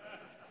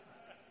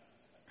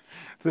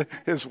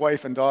 His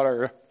wife and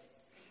daughter.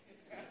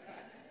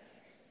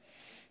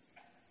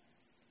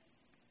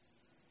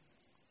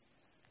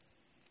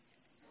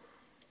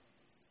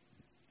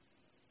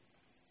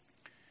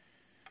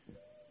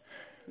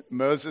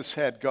 Moses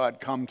had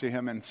God come to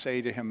him and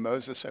say to him,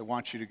 Moses, I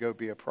want you to go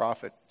be a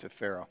prophet to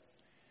Pharaoh.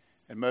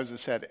 And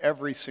Moses had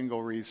every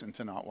single reason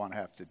to not want to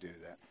have to do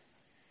that.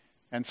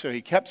 And so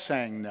he kept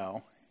saying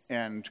no,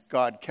 and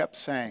God kept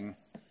saying,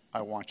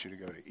 I want you to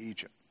go to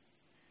Egypt.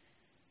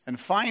 And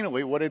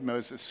finally, what did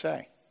Moses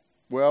say?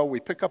 Well, we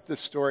pick up this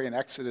story in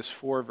Exodus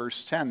 4,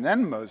 verse 10.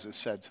 Then Moses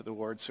said to the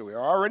Lord, so we are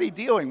already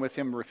dealing with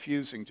him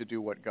refusing to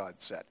do what God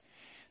said.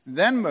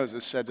 Then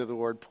Moses said to the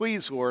Lord,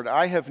 please, Lord,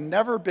 I have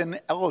never been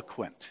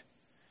eloquent,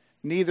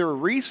 neither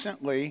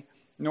recently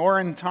nor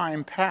in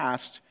time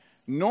past,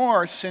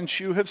 nor since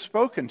you have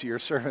spoken to your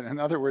servant. In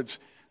other words,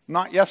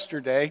 not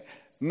yesterday,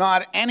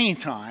 not any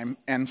time,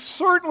 and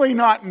certainly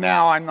not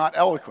now I'm not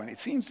eloquent. He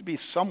seems to be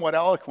somewhat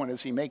eloquent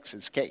as he makes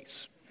his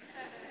case,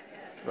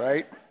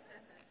 right?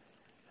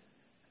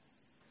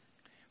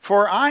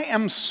 For I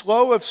am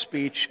slow of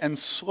speech and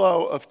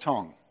slow of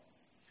tongue.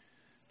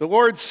 The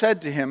Lord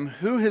said to him,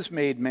 who has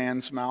made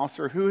man's mouth,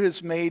 or who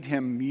has made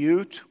him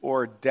mute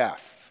or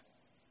deaf,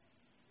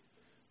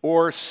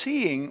 or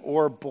seeing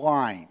or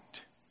blind?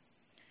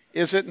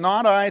 Is it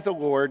not I, the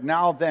Lord?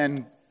 Now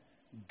then,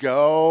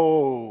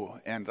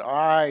 go, and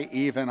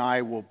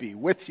I will be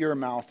with your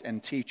mouth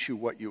and teach you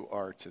what you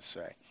are to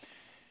say.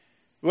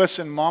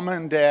 Listen, Mama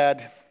and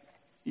Dad,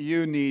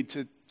 you need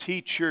to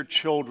teach your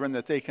children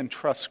that they can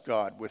trust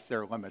God with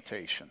their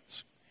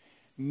limitations.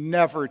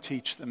 Never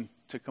teach them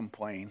to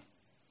complain.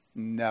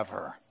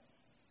 Never.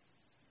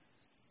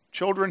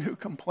 Children who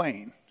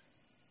complain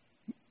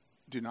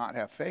do not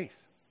have faith.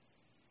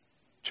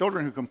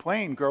 Children who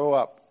complain grow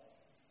up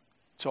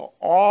to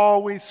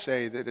always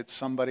say that it's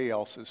somebody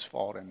else's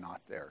fault and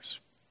not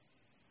theirs.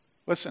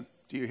 Listen,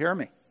 do you hear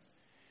me?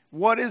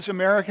 What is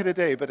America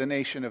today but a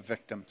nation of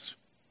victims?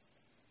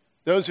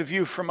 Those of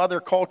you from other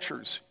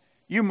cultures,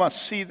 you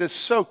must see this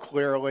so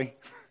clearly.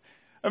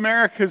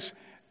 America's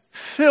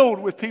filled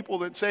with people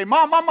that say,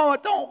 my mama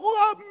don't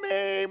love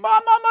me. My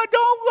mama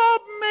don't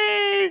love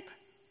me.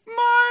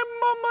 My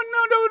mama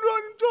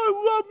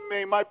don't love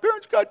me. My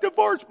parents got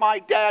divorced. My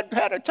dad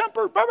had a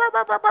temper.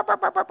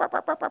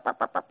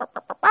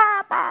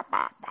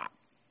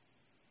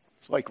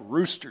 It's like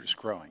roosters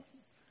crowing.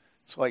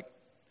 It's like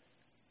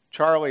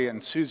Charlie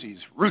and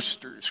Susie's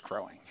roosters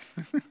crowing.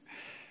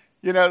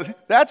 You know,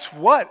 that's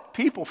what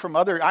people from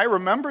other... I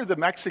remember the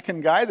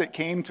Mexican guy that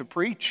came to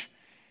preach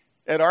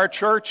at our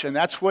church, and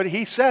that's what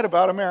he said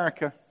about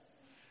America.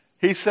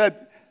 He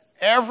said,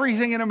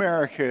 everything in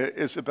America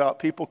is about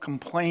people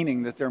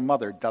complaining that their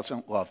mother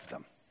doesn't love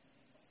them.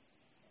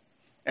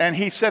 And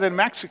he said in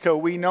Mexico,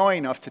 we know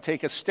enough to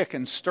take a stick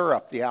and stir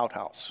up the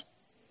outhouse.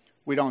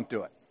 We don't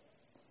do it.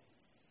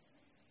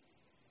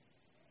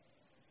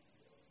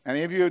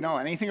 Any of you know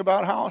anything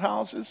about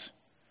outhouses?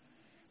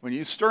 When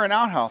you stir an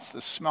outhouse,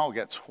 the smell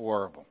gets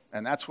horrible.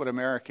 And that's what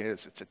America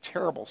is. It's a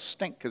terrible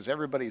stink because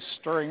everybody's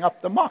stirring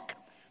up the muck.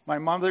 My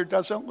mother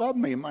doesn't love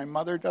me. My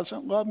mother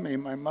doesn't love me.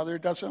 My mother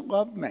doesn't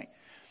love me.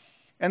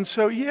 And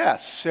so,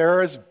 yes,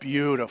 Sarah's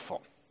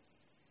beautiful.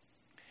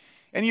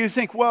 And you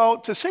think, well,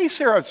 to say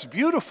Sarah's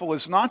beautiful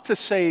is not to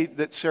say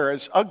that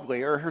Sarah's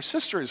ugly or her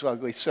sister is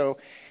ugly. So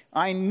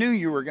I knew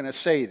you were going to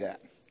say that.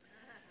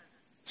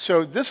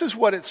 So this is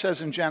what it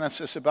says in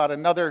Genesis about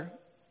another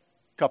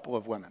couple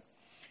of women.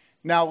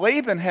 Now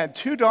Laban had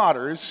 2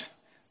 daughters.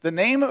 The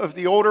name of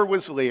the older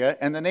was Leah,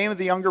 and the name of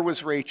the younger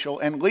was Rachel.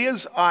 And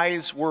Leah's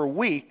eyes were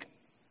weak,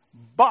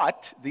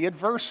 but, the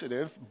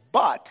adversative,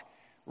 but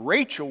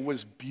Rachel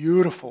was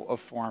beautiful of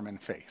form and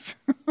face.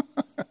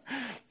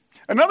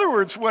 In other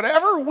words,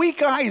 whatever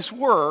weak eyes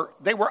were,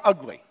 they were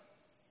ugly.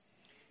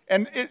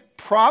 And it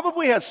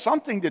probably has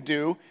something to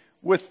do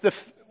with the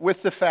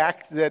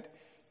fact that,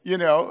 you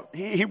know,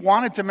 he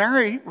wanted to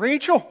marry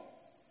Rachel.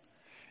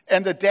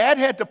 And the dad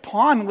had to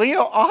pawn Leah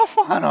off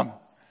on him.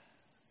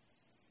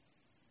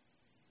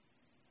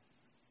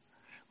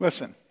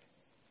 Listen,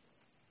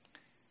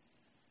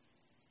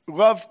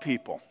 love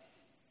people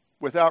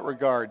without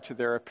regard to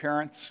their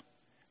appearance.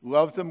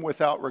 Love them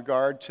without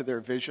regard to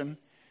their vision.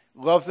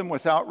 Love them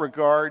without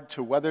regard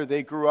to whether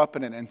they grew up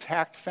in an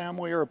intact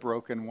family or a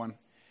broken one.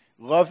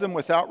 Love them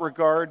without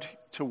regard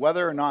to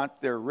whether or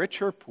not they're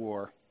rich or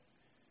poor.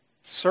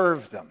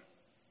 Serve them.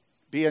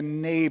 Be a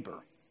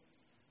neighbor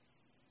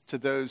to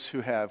those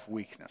who have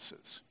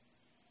weaknesses.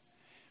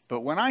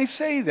 But when I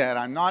say that,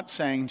 I'm not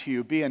saying to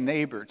you, be a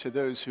neighbor to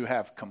those who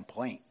have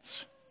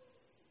complaints.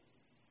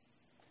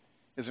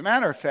 As a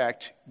matter of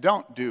fact,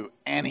 don't do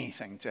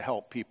anything to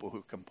help people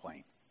who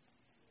complain.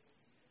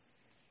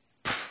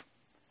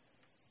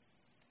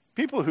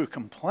 People who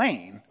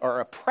complain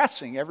are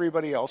oppressing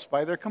everybody else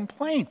by their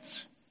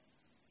complaints.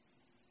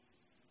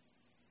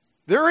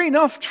 There are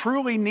enough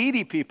truly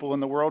needy people in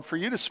the world for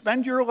you to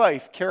spend your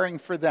life caring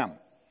for them.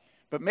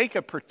 But make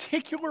a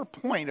particular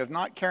point of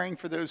not caring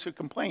for those who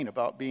complain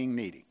about being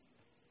needy.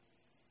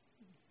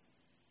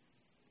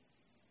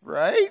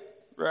 Right?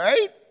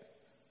 Right?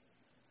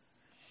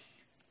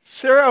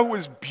 Sarah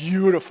was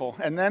beautiful,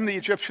 and then the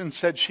Egyptians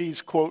said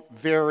she's, quote,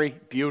 very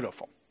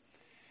beautiful.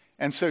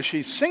 And so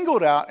she's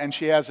singled out, and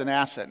she has an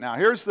asset. Now,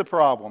 here's the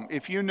problem.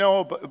 If you know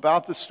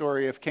about the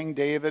story of King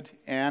David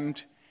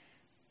and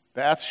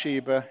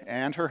Bathsheba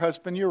and her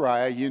husband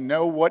Uriah, you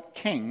know what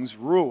kings,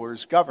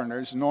 rulers,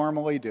 governors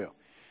normally do,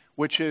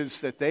 which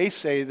is that they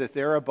say that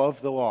they're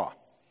above the law.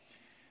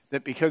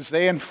 That because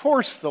they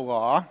enforce the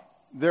law,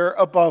 they're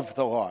above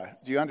the law.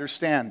 Do you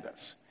understand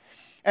this?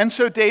 And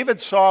so David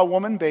saw a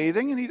woman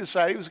bathing, and he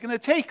decided he was going to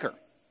take her.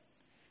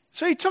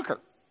 So he took her.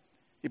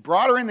 He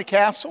brought her in the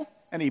castle,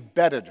 and he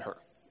bedded her.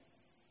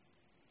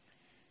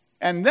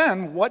 And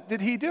then what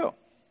did he do?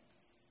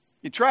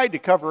 He tried to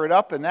cover it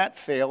up, and that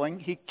failing,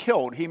 he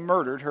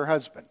murdered her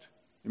husband.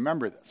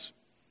 Remember this.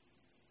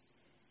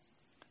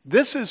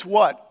 This is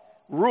what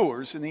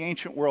rulers in the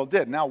ancient world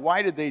did. Now,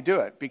 why did they do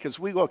it? Because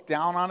we look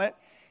down on it,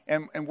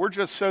 and we're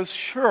just so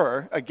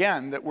sure,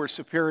 again, that we're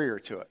superior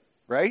to it,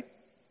 right?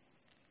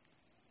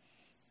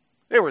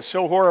 They were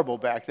so horrible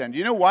back then. Do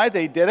you know why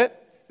they did it?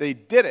 They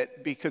did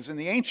it because in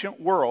the ancient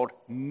world,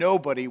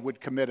 nobody would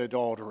commit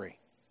adultery.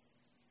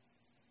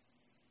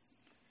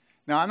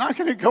 Now, I'm not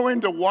going to go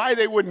into why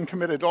they wouldn't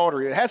commit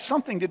adultery. It has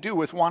something to do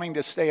with wanting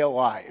to stay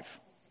alive.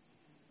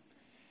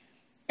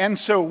 And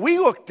so we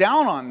look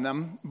down on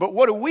them, but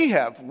what do we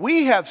have?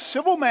 We have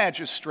civil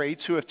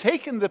magistrates who have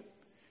taken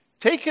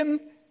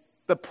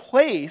the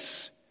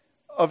place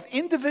of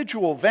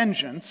individual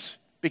vengeance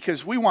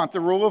because we want the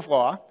rule of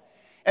law,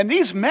 and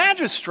these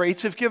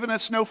magistrates have given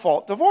us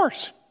no-fault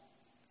divorce.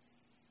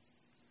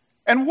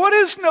 And what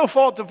is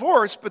no-fault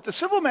divorce but the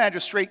civil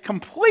magistrate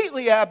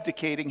completely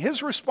abdicating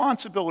his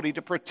responsibility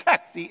to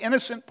protect the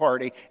innocent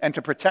party and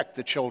to protect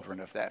the children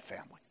of that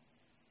family?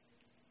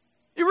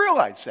 You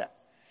realize that?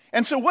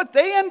 And so what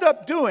they end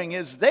up doing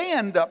is they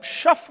end up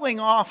shuffling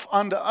off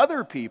onto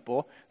other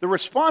people the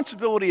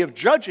responsibility of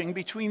judging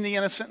between the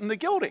innocent and the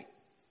guilty.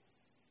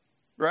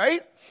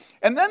 Right?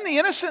 And then the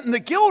innocent and the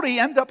guilty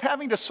end up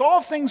having to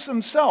solve things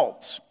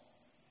themselves.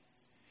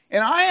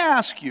 And I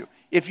ask you,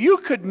 if you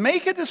could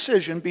make a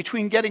decision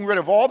between getting rid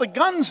of all the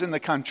guns in the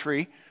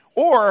country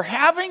or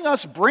having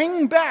us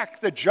bring back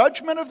the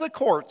judgment of the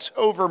courts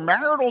over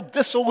marital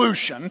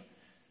dissolution,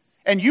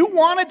 and you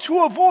wanted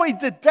to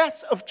avoid the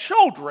death of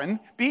children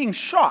being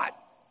shot,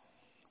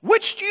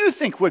 which do you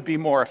think would be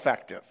more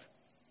effective?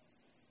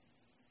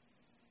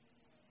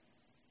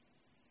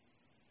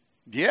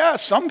 Yeah,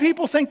 some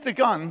people think the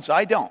guns,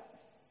 I don't.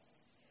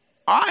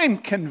 I'm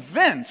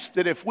convinced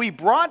that if we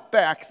brought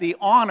back the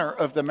honor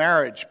of the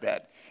marriage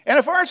bed, and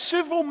if our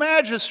civil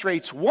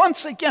magistrates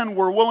once again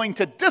were willing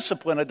to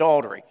discipline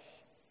adultery,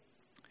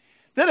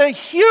 that a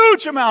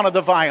huge amount of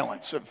the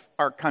violence of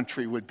our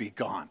country would be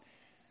gone.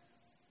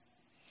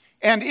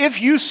 And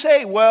if you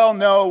say, well,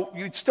 no,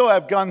 you'd still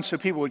have guns so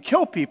people would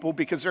kill people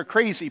because they're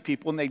crazy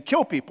people and they'd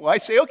kill people, I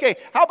say, okay,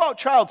 how about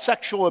child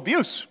sexual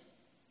abuse?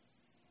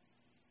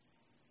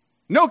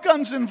 No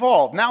guns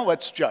involved. Now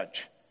let's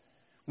judge.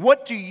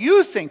 What do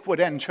you think would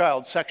end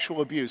child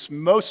sexual abuse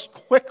most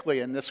quickly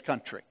in this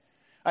country?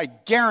 I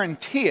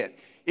guarantee it.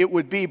 It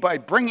would be by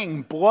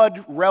bringing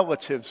blood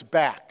relatives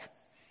back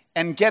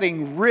and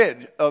getting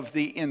rid of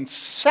the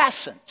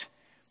incessant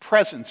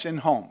presence in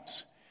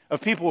homes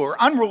of people who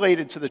are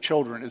unrelated to the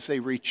children as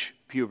they reach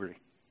puberty.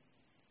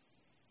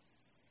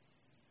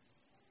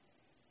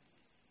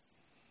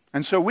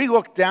 And so we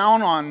look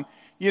down on,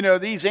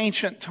 these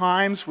ancient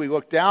times. We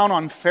look down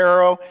on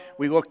Pharaoh.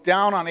 We look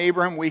down on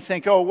Abraham. We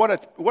think, oh,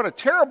 what a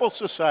terrible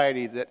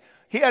society that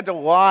he had to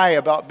lie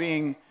about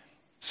being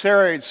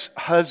Sarah's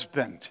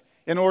husband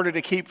in order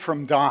to keep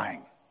from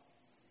dying.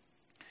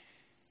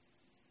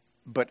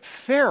 But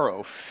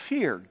Pharaoh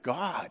feared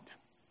God.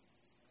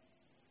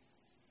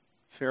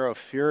 Pharaoh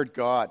feared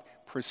God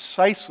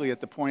precisely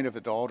at the point of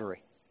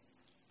adultery.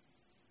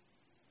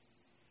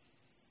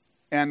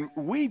 And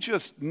we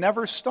just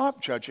never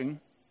stop judging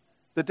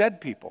the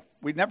dead people.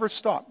 We never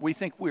stop. We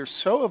think we're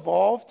so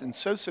evolved and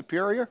so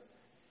superior.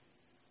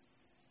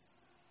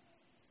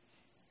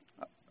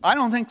 I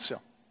don't think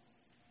so.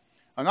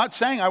 I'm not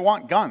saying I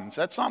want guns.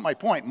 That's not my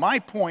point. My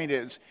point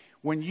is,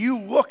 when you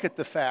look at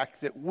the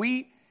fact that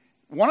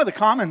one of the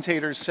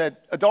commentators said,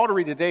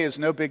 adultery today is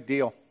no big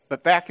deal.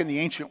 But back in the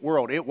ancient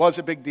world, it was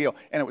a big deal.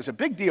 And it was a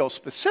big deal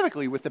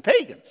specifically with the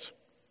pagans.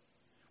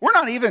 We're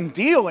not even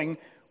dealing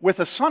with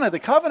a son of the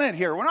covenant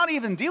here. We're not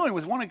even dealing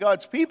with one of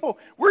God's people.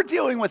 We're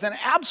dealing with an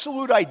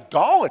absolute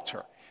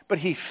idolater. But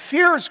he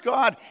fears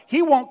God.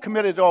 He won't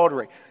commit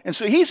adultery. And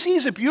so he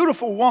sees a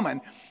beautiful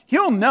woman.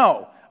 He'll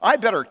know, I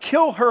better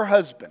kill her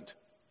husband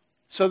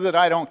so that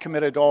I don't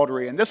commit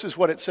adultery. And this is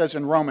what it says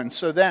in Romans.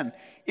 So then,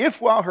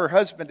 if while her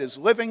husband is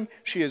living,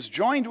 she is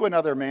joined to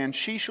another man,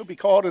 she shall be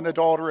called an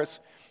adulteress.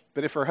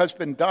 But if her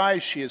husband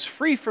dies, she is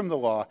free from the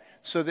law,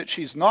 so that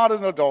she's not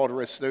an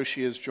adulteress, though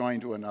she is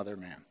joined to another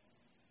man.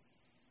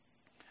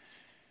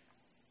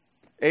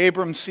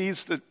 Abram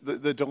sees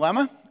the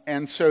dilemma,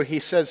 and so he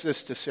says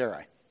this to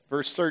Sarai.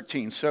 Verse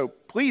 13, so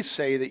please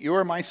say that you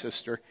are my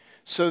sister,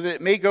 so that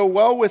it may go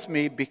well with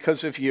me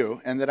because of you,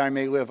 and that I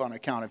may live on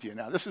account of you.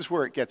 Now, this is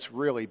where it gets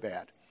really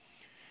bad.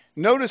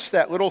 Notice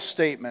that little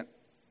statement,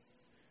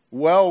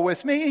 well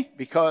with me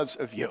because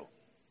of you.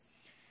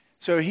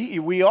 So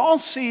we all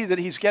see that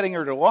he's getting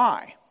her to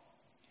lie.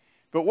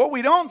 But what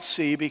we don't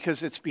see,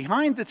 because it's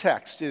behind the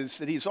text, is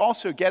that he's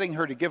also getting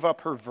her to give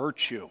up her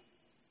virtue.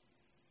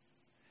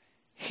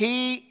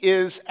 He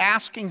is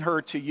asking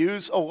her to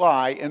use a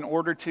lie in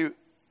order to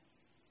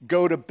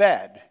go to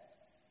bed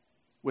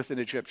with an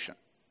Egyptian.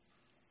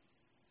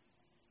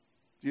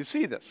 Do you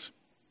see this?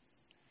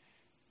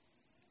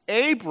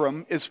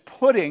 Abram is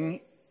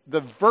putting the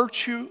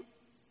virtue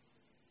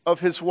of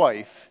his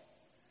wife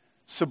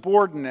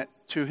subordinate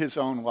to his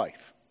own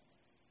life.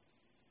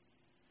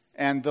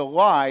 And the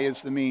lie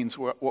is the means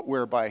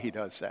whereby he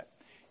does that.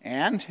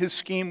 And his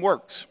scheme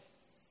works.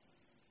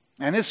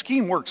 And his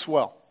scheme works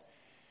well.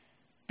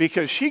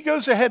 Because she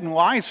goes ahead and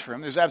lies for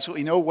him. There's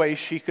absolutely no way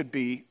she could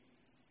be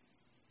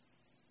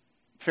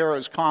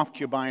Pharaoh's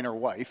concubine or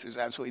wife. There's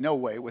absolutely no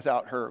way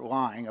without her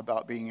lying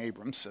about being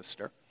Abram's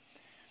sister.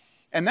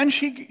 And then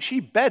she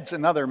beds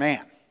another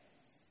man.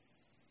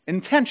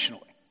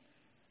 Intentionally.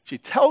 She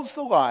tells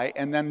the lie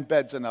and then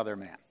beds another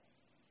man.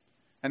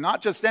 And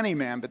not just any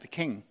man, but the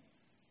king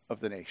of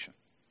the nation.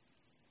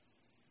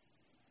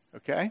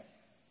 Okay?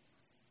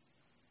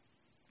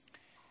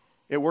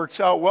 It works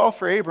out well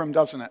for Abram,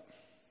 doesn't it?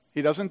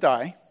 He doesn't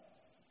die.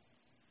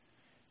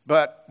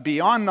 But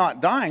beyond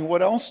not dying,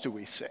 what else do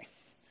we see?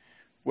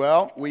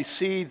 Well, we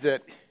see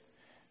that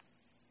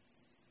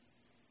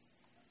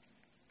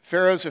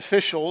Pharaoh's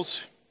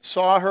officials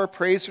saw her,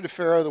 praised her to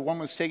Pharaoh. The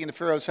woman was taken to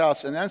Pharaoh's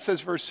house. And then it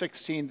says, verse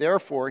 16,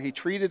 therefore he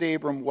treated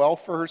Abram well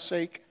for her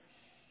sake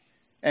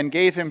and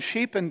gave him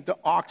sheep and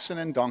oxen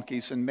and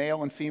donkeys and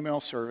male and female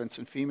servants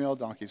and female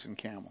donkeys and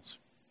camels.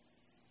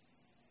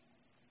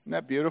 Isn't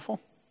that beautiful?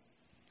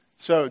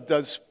 So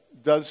does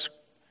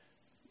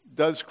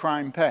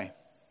crime pay?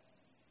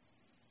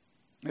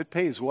 It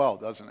pays well,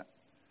 doesn't it?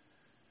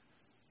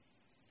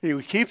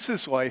 He keeps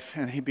his wife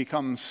and he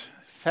becomes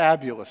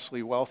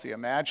fabulously wealthy.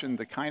 Imagine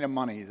the kind of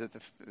money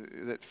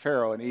that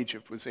Pharaoh in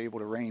Egypt was able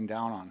to rain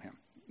down on him.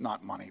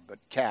 Not money, but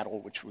cattle,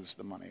 which was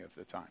the money of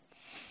the time.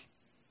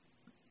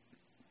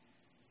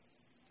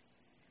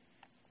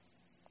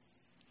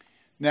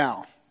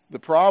 Now, the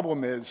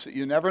problem is that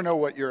you never know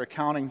what your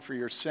accounting for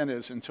your sin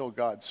is until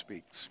God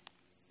speaks.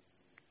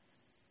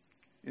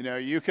 You know,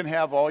 you can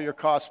have all your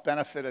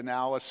cost-benefit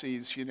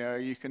analyses, you know,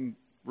 you can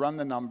run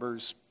the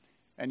numbers,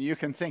 and you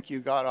can think you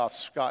got off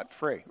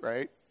scot-free,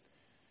 right?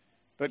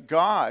 But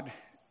God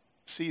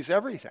sees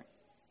everything.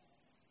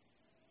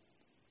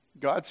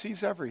 God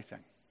sees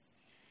everything.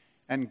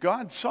 And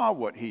God saw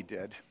what he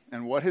did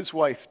and what his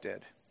wife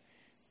did.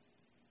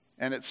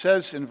 And it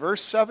says in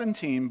verse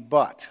 17,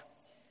 but,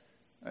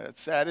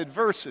 it's that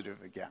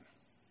adversative again.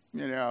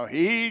 You know,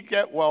 he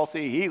get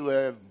wealthy, he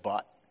lived,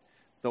 but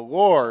the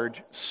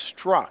Lord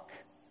struck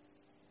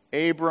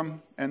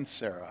Abram and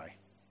Sarai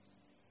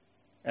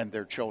and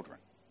their children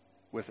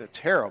with a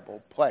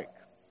terrible plague.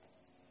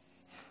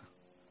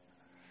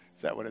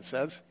 Is that what it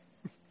says?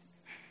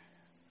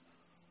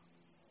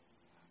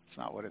 It's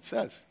not what it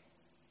says.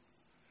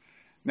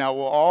 Now,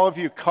 will all of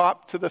you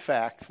cop to the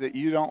fact that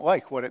you don't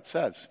like what it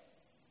says?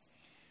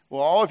 Will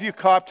all of you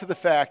cop to the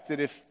fact that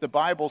if the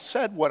Bible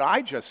said what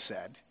I just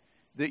said,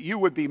 that you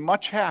would be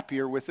much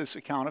happier with this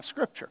account of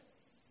Scripture?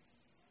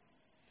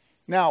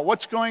 Now,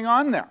 what's going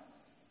on there?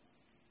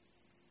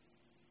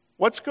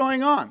 What's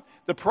going on?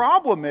 The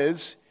problem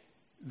is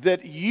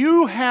that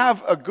you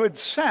have a good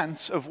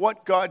sense of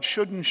what God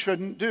should and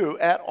shouldn't do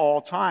at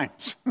all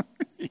times.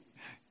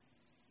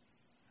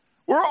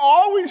 We're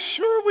always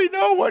sure we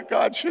know what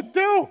God should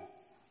do.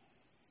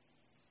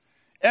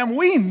 And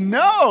we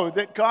know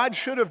that God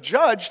should have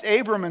judged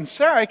Abram and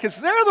Sarai because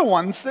they're the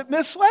ones that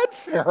misled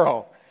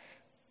Pharaoh.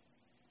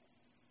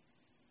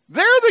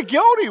 They're the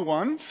guilty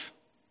ones.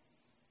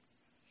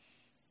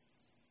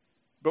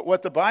 But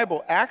what the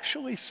Bible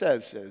actually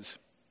says is,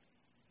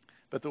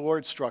 but the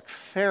Lord struck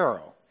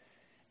Pharaoh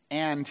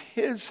and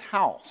his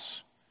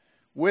house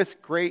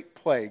with great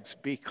plagues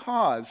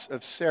because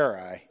of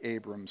Sarai,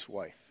 Abram's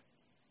wife.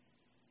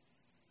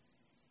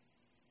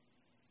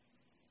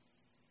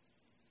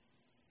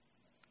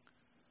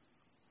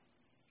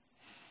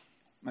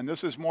 And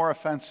this is more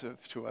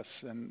offensive to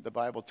us than the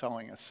Bible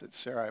telling us that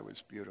Sarai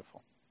was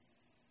beautiful.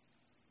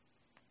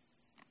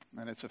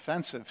 And it's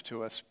offensive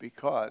to us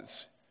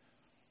because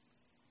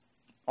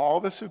all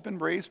of us have been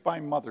raised by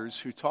mothers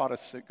who taught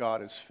us that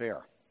God is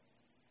fair.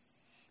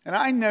 And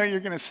I know you're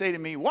going to say to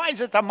me, why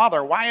is it the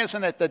mother? Why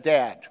isn't it the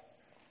dad?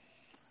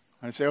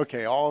 I say,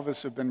 okay, all of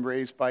us have been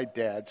raised by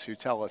dads who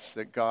tell us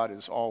that God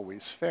is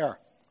always fair.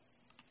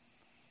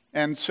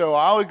 And so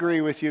I'll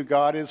agree with you,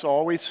 God is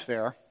always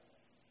fair.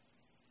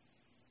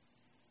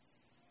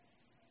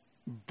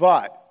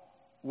 But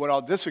what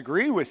I'll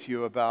disagree with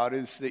you about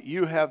is that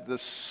you have the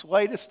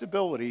slightest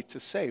ability to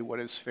say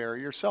what is fair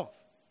yourself.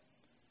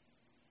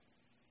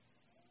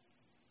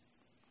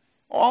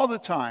 All the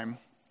time,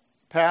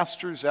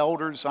 pastors,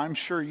 elders, I'm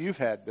sure you've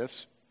had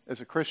this as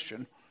a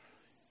Christian,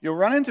 you'll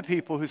run into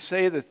people who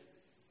say that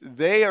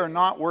they are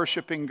not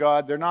worshiping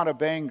God, they're not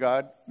obeying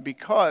God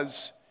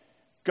because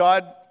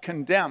God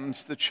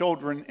condemns the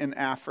children in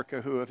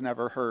Africa who have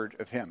never heard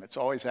of him. It's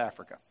always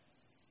Africa.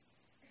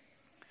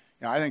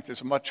 You know, I think there's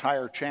a much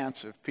higher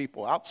chance of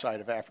people outside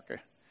of Africa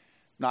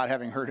not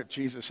having heard of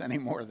Jesus any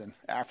more than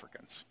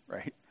Africans,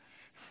 right?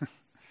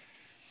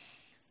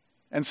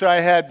 And so I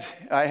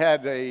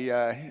had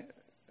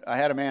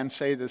a man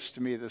say this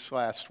to me this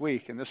last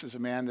week, and this is a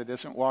man that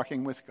isn't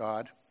walking with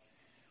God.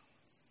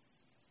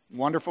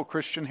 Wonderful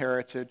Christian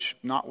heritage,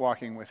 not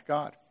walking with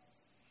God.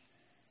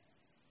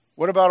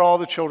 What about all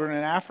the children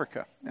in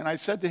Africa? And I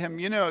said to him,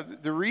 you know,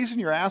 the reason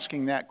you're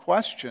asking that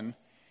question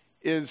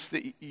is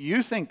that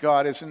you think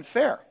God isn't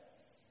fair.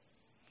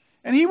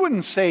 And he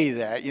wouldn't say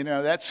that, you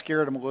know, that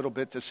scared him a little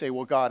bit to say,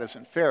 well, God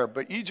isn't fair.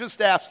 But you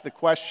just ask the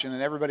question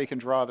and everybody can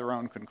draw their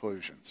own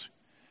conclusions.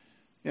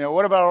 You know,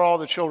 what about all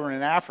the children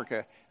in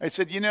Africa? I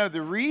said, you know,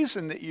 the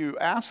reason that you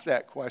ask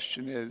that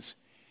question is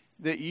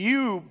that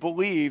you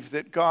believe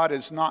that God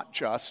is not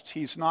just,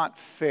 he's not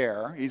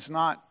fair, he's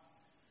not.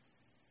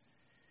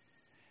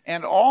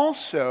 And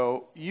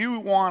also, you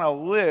want to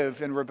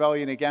live in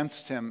rebellion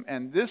against him,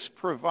 and this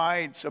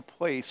provides a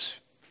place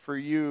for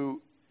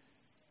you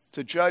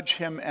to judge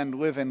him and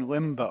live in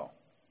limbo.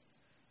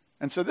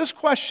 And so this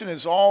question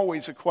is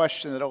always a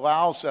question that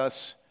allows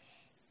us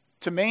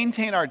to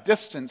maintain our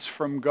distance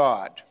from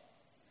God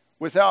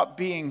without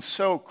being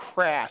so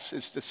crass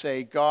as to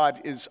say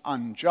God is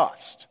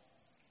unjust.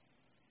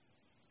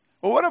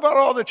 Well, what about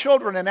all the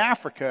children in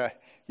Africa,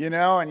 you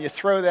know, and you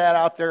throw that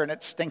out there and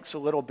it stinks a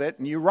little bit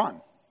and you run.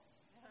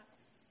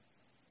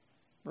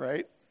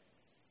 Right?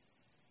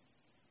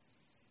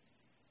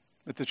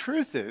 But the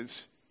truth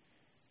is,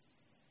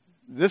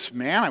 this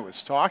man I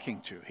was talking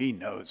to, he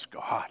knows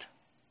God.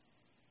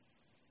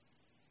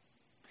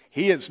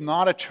 He is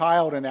not a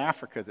child in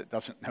Africa that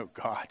doesn't know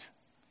God.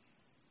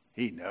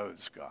 He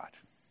knows God.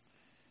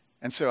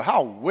 And so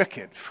how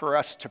wicked for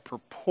us to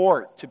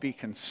purport to be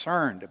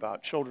concerned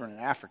about children in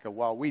Africa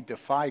while we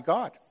defy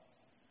God.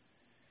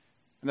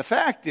 And the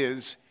fact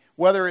is,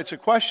 whether it's a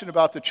question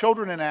about the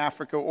children in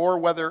Africa or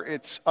whether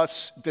it's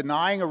us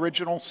denying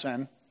original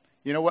sin,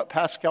 you know what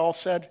Pascal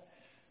said?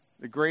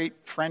 The great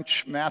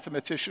French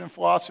mathematician and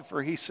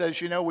philosopher, he says,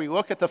 you know, we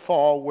look at the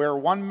fall where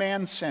one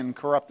man's sin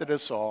corrupted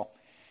us all,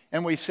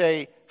 and we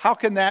say, how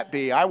can that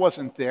be? I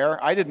wasn't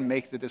there. I didn't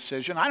make the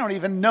decision. I don't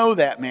even know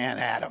that man,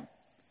 Adam.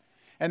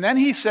 And then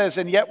he says,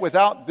 and yet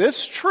without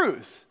this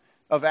truth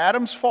of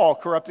Adam's fall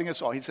corrupting us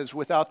all, he says,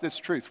 without this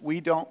truth, we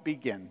don't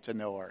begin to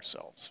know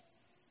ourselves.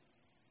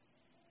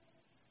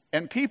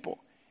 And people,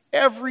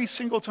 every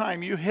single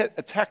time you hit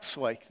a text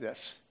like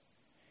this,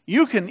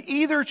 you can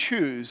either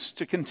choose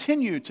to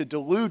continue to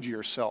delude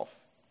yourself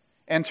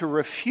and to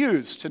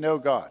refuse to know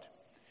God,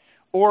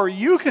 or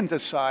you can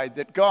decide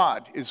that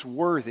God is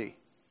worthy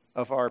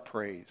of our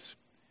praise,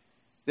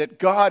 that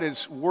God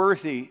is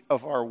worthy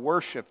of our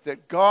worship,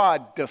 that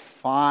God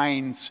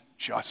defines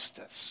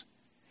justice,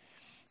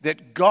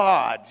 that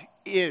God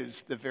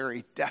is the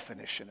very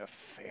definition of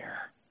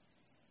fair.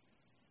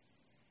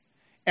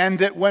 And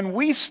that when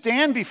we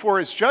stand before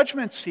his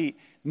judgment seat,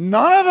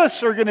 none of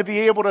us are going to be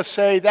able to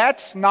say,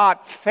 that's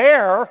not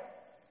fair.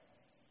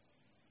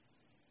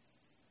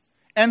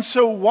 And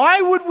so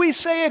why would we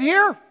say it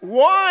here?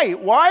 Why?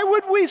 Why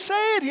would we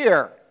say it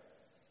here?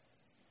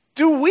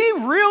 Do we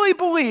really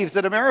believe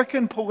that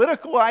American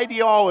political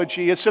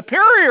ideology is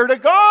superior to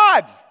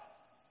God?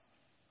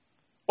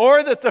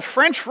 Or that the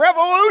French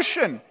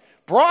Revolution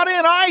brought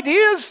in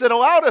ideas that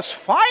allowed us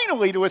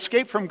finally to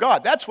escape from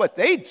God? That's what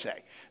they'd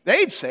say.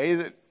 They'd say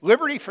that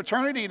liberty,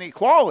 fraternity, and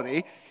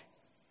equality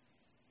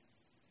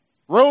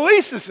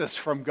releases us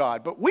from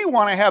God. But we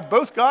want to have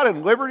both God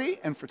and liberty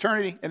and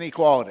fraternity and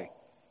equality.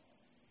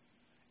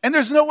 And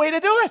there's no way to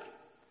do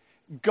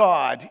it.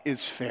 God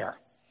is fair.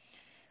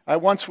 I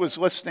once was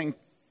listening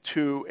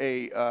to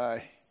a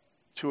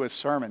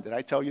sermon. Did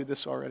I tell you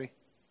this already?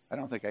 I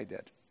don't think I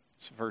did.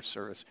 It's the first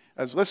service.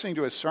 I was listening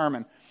to a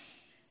sermon,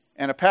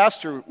 and a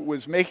pastor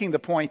was making the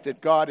point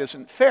that God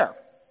isn't fair.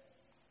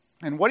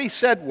 And what he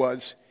said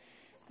was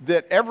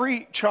that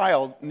every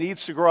child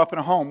needs to grow up in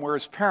a home where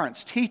his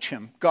parents teach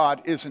him God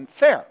isn't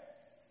fair,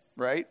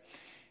 right?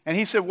 And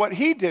he said what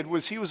he did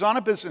was he was on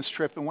a business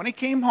trip, and when he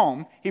came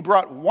home, he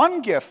brought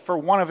one gift for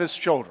one of his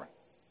children.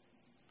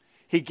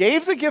 He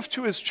gave the gift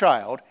to his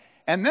child,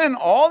 and then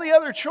all the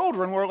other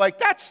children were like,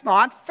 that's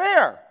not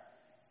fair.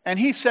 And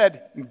he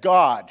said,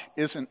 God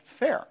isn't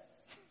fair.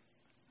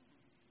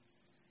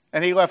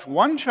 And he left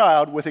one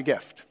child with a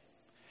gift.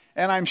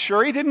 And I'm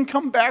sure he didn't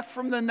come back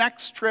from the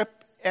next trip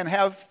and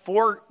have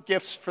 4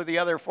 gifts for the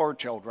other 4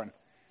 children.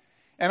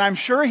 And I'm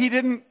sure he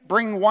didn't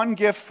bring one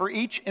gift for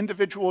each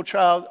individual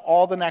child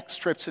all the next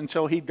trips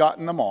until he'd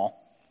gotten them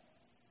all.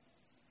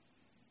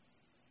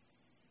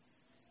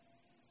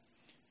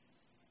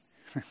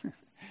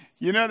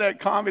 You know that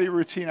comedy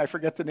routine, I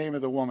forget the name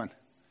of the woman,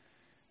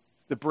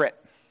 the Brit,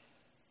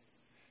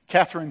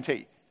 Catherine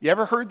Tate. You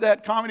ever heard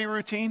that comedy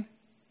routine?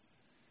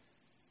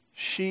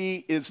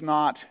 She is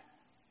not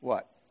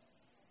what?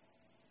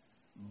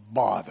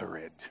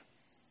 Bothered.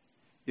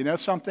 You know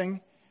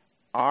something?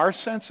 Our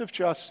sense of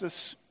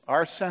justice,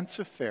 our sense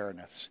of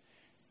fairness,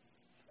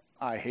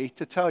 I hate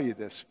to tell you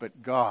this,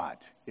 but God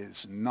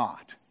is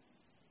not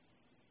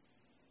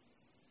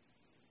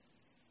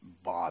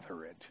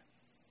bothered.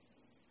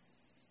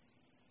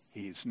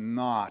 He's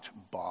not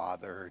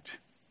bothered.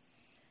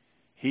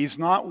 He's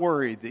not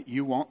worried that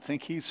you won't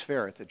think he's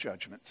fair at the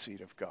judgment seat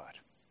of God.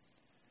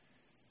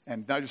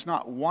 And there's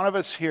not one of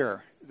us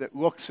here that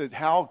looks at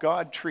how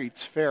God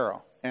treats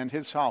Pharaoh and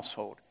his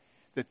household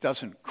that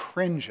doesn't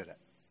cringe at it.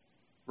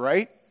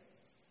 Right?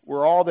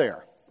 We're all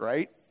there,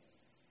 right?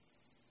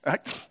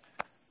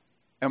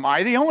 Am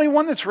I the only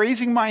one that's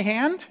raising my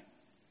hand?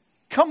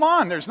 Come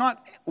on, there's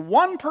not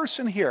one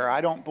person here,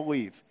 I don't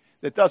believe,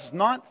 that does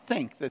not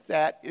think that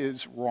that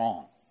is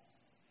wrong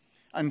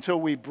until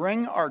we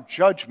bring our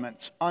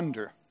judgments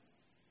under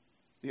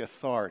the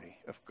authority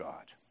of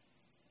God.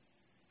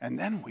 And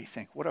then we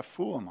think, what a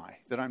fool am I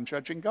that I'm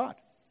judging God?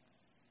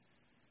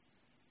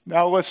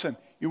 Now listen,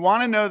 you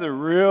want to know the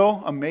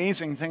real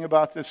amazing thing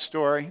about this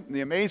story?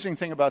 The amazing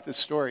thing about this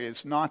story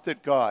is not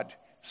that God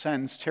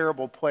sends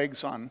terrible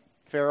plagues on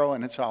Pharaoh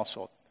and his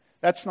household.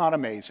 That's not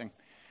amazing.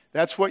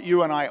 That's what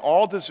you and I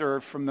all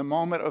deserve from the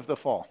moment of the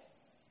fall.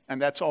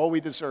 And that's all we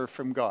deserve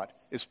from God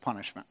is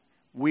punishment.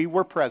 We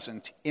were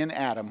present in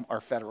Adam,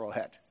 our federal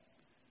head.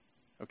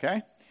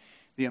 Okay?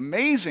 The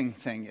amazing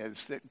thing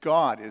is that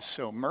God is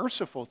so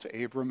merciful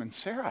to Abram and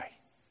Sarai.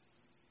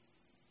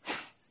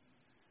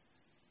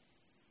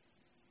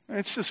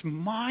 It's just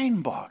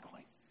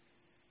mind-boggling.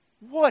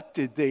 What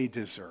did they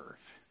deserve?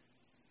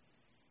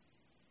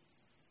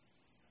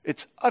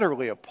 It's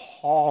utterly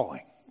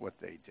appalling what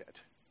they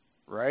did,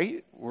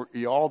 right? Were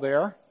you all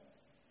there?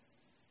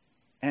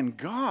 And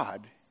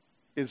God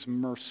is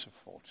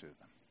merciful to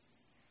them.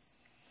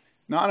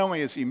 Not only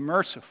is he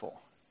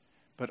merciful,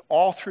 but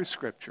all through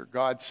Scripture,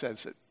 God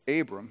says that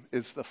Abram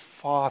is the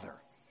father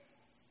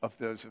of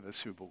those of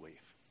us who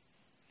believe.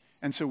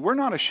 And so we're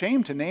not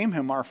ashamed to name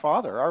him our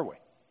father, are we?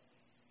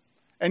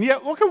 And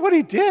yet, look at what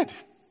he did.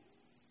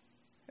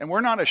 And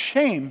we're not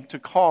ashamed to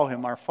call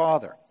him our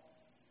father.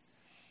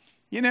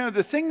 You know,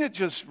 the thing that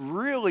just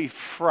really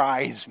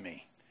fries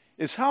me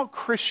is how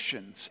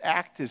Christians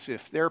act as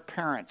if their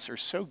parents are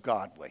so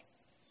godly.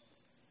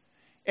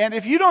 And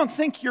if you don't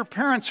think your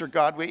parents are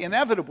godly,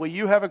 inevitably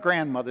you have a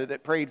grandmother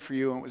that prayed for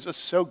you and was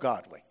just so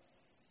godly.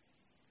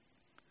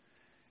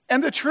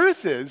 And the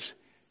truth is,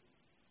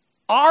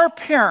 our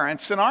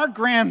parents and our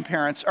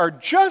grandparents are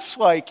just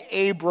like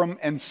Abram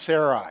and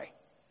Sarai.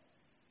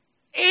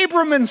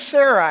 Abram and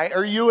Sarai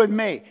are you and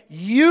me.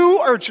 You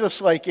are just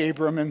like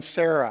Abram and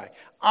Sarai.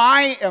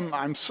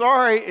 I'm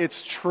sorry,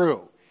 it's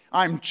true.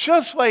 I'm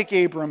just like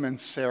Abram and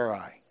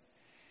Sarai.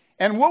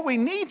 And what we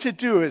need to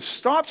do is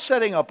stop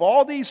setting up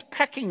all these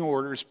pecking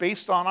orders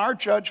based on our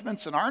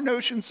judgments and our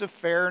notions of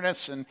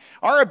fairness and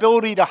our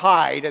ability to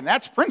hide, and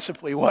that's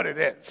principally what it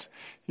is,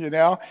 you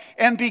know,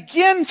 and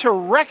begin to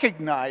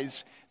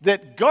recognize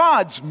that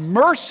God's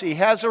mercy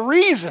has a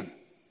reason.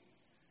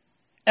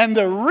 And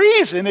the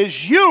reason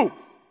is you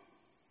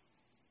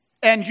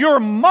and your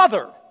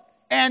mother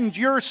and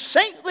your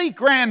saintly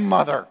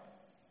grandmother.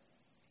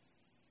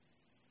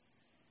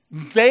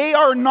 They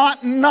are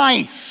not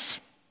nice.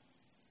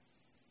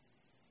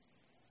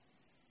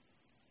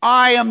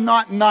 I am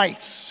not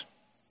nice.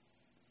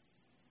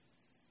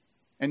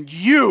 And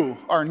you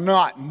are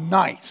not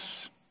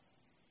nice.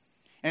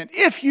 And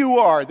if you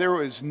are, there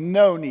was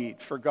no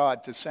need for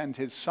God to send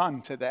his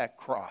son to that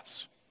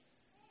cross.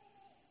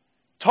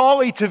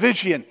 Tali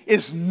Tavigian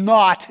is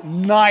not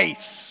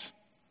nice.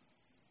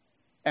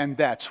 And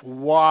that's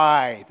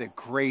why the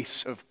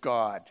grace of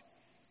God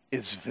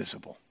is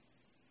visible.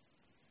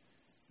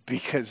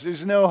 Because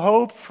there's no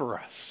hope for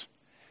us.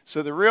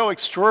 So the real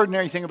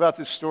extraordinary thing about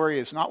this story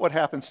is not what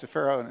happens to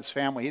Pharaoh and his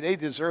family. They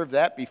deserved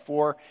that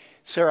before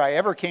Sarai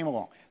ever came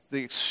along.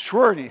 The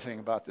extraordinary thing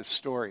about this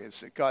story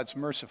is that God's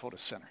merciful to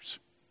sinners.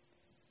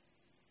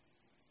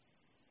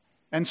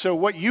 And so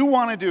what you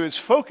want to do is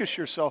focus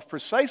yourself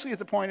precisely at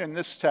the point in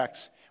this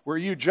text where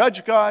you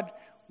judge God,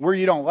 where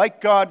you don't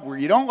like God, where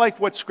you don't like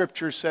what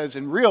Scripture says,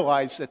 and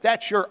realize that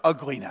that's your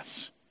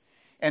ugliness.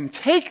 And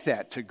take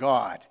that to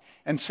God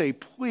and say,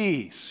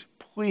 please,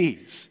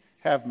 please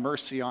have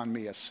mercy on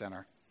me, a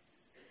sinner.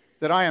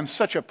 That I am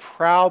such a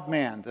proud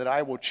man that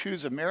I will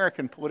choose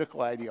American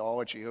political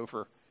ideology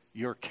over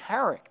your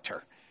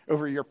character,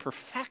 over your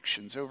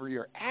perfections, over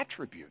your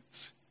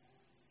attributes.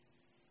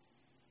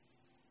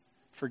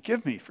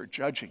 Forgive me for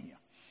judging you.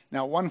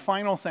 Now, one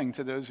final thing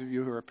to those of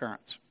you who are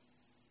parents.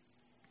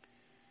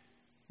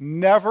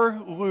 Never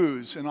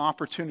lose an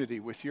opportunity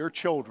with your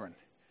children.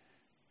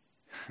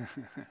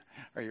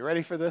 Are you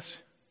ready for this?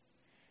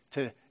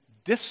 To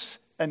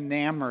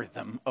disenamor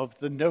them of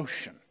the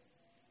notion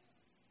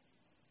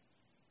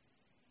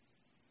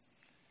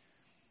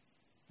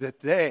that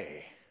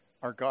they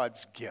are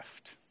God's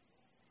gift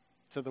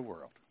to the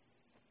world.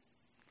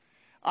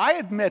 I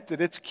admit that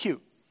it's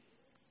cute.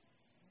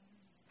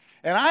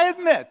 And I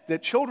admit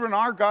that children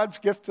are God's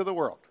gift to the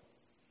world.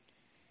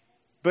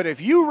 But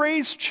if you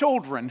raise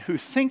children who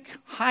think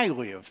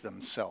highly of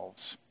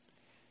themselves,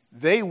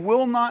 they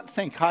will not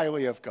think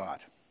highly of God.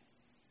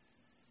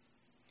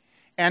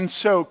 And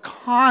so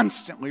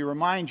constantly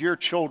remind your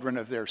children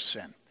of their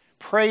sin.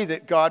 Pray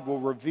that God will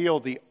reveal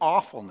the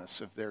awfulness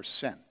of their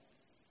sin.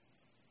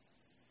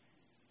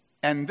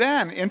 And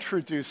then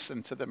introduce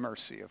them to the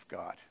mercy of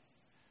God.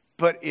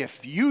 But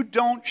if you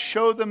don't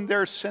show them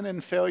their sin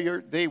and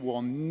failure, they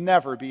will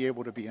never be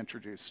able to be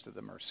introduced to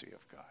the mercy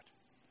of God.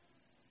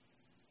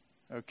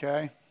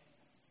 Okay?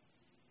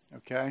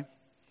 Okay?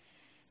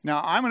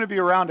 Now, I'm going to be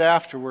around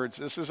afterwards.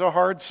 This is a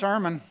hard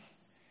sermon.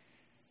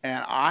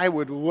 And I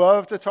would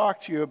love to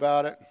talk to you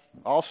about it.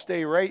 I'll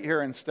stay right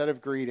here instead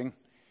of greeting.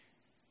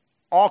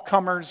 All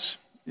comers,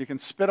 you can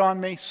spit on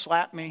me,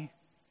 slap me.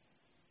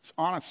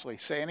 Honestly,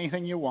 say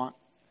anything you want.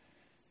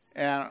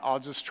 And I'll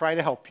just try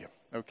to help you,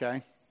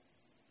 okay?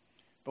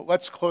 But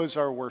let's close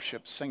our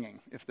worship singing,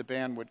 if the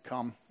band would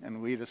come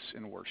and lead us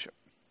in worship.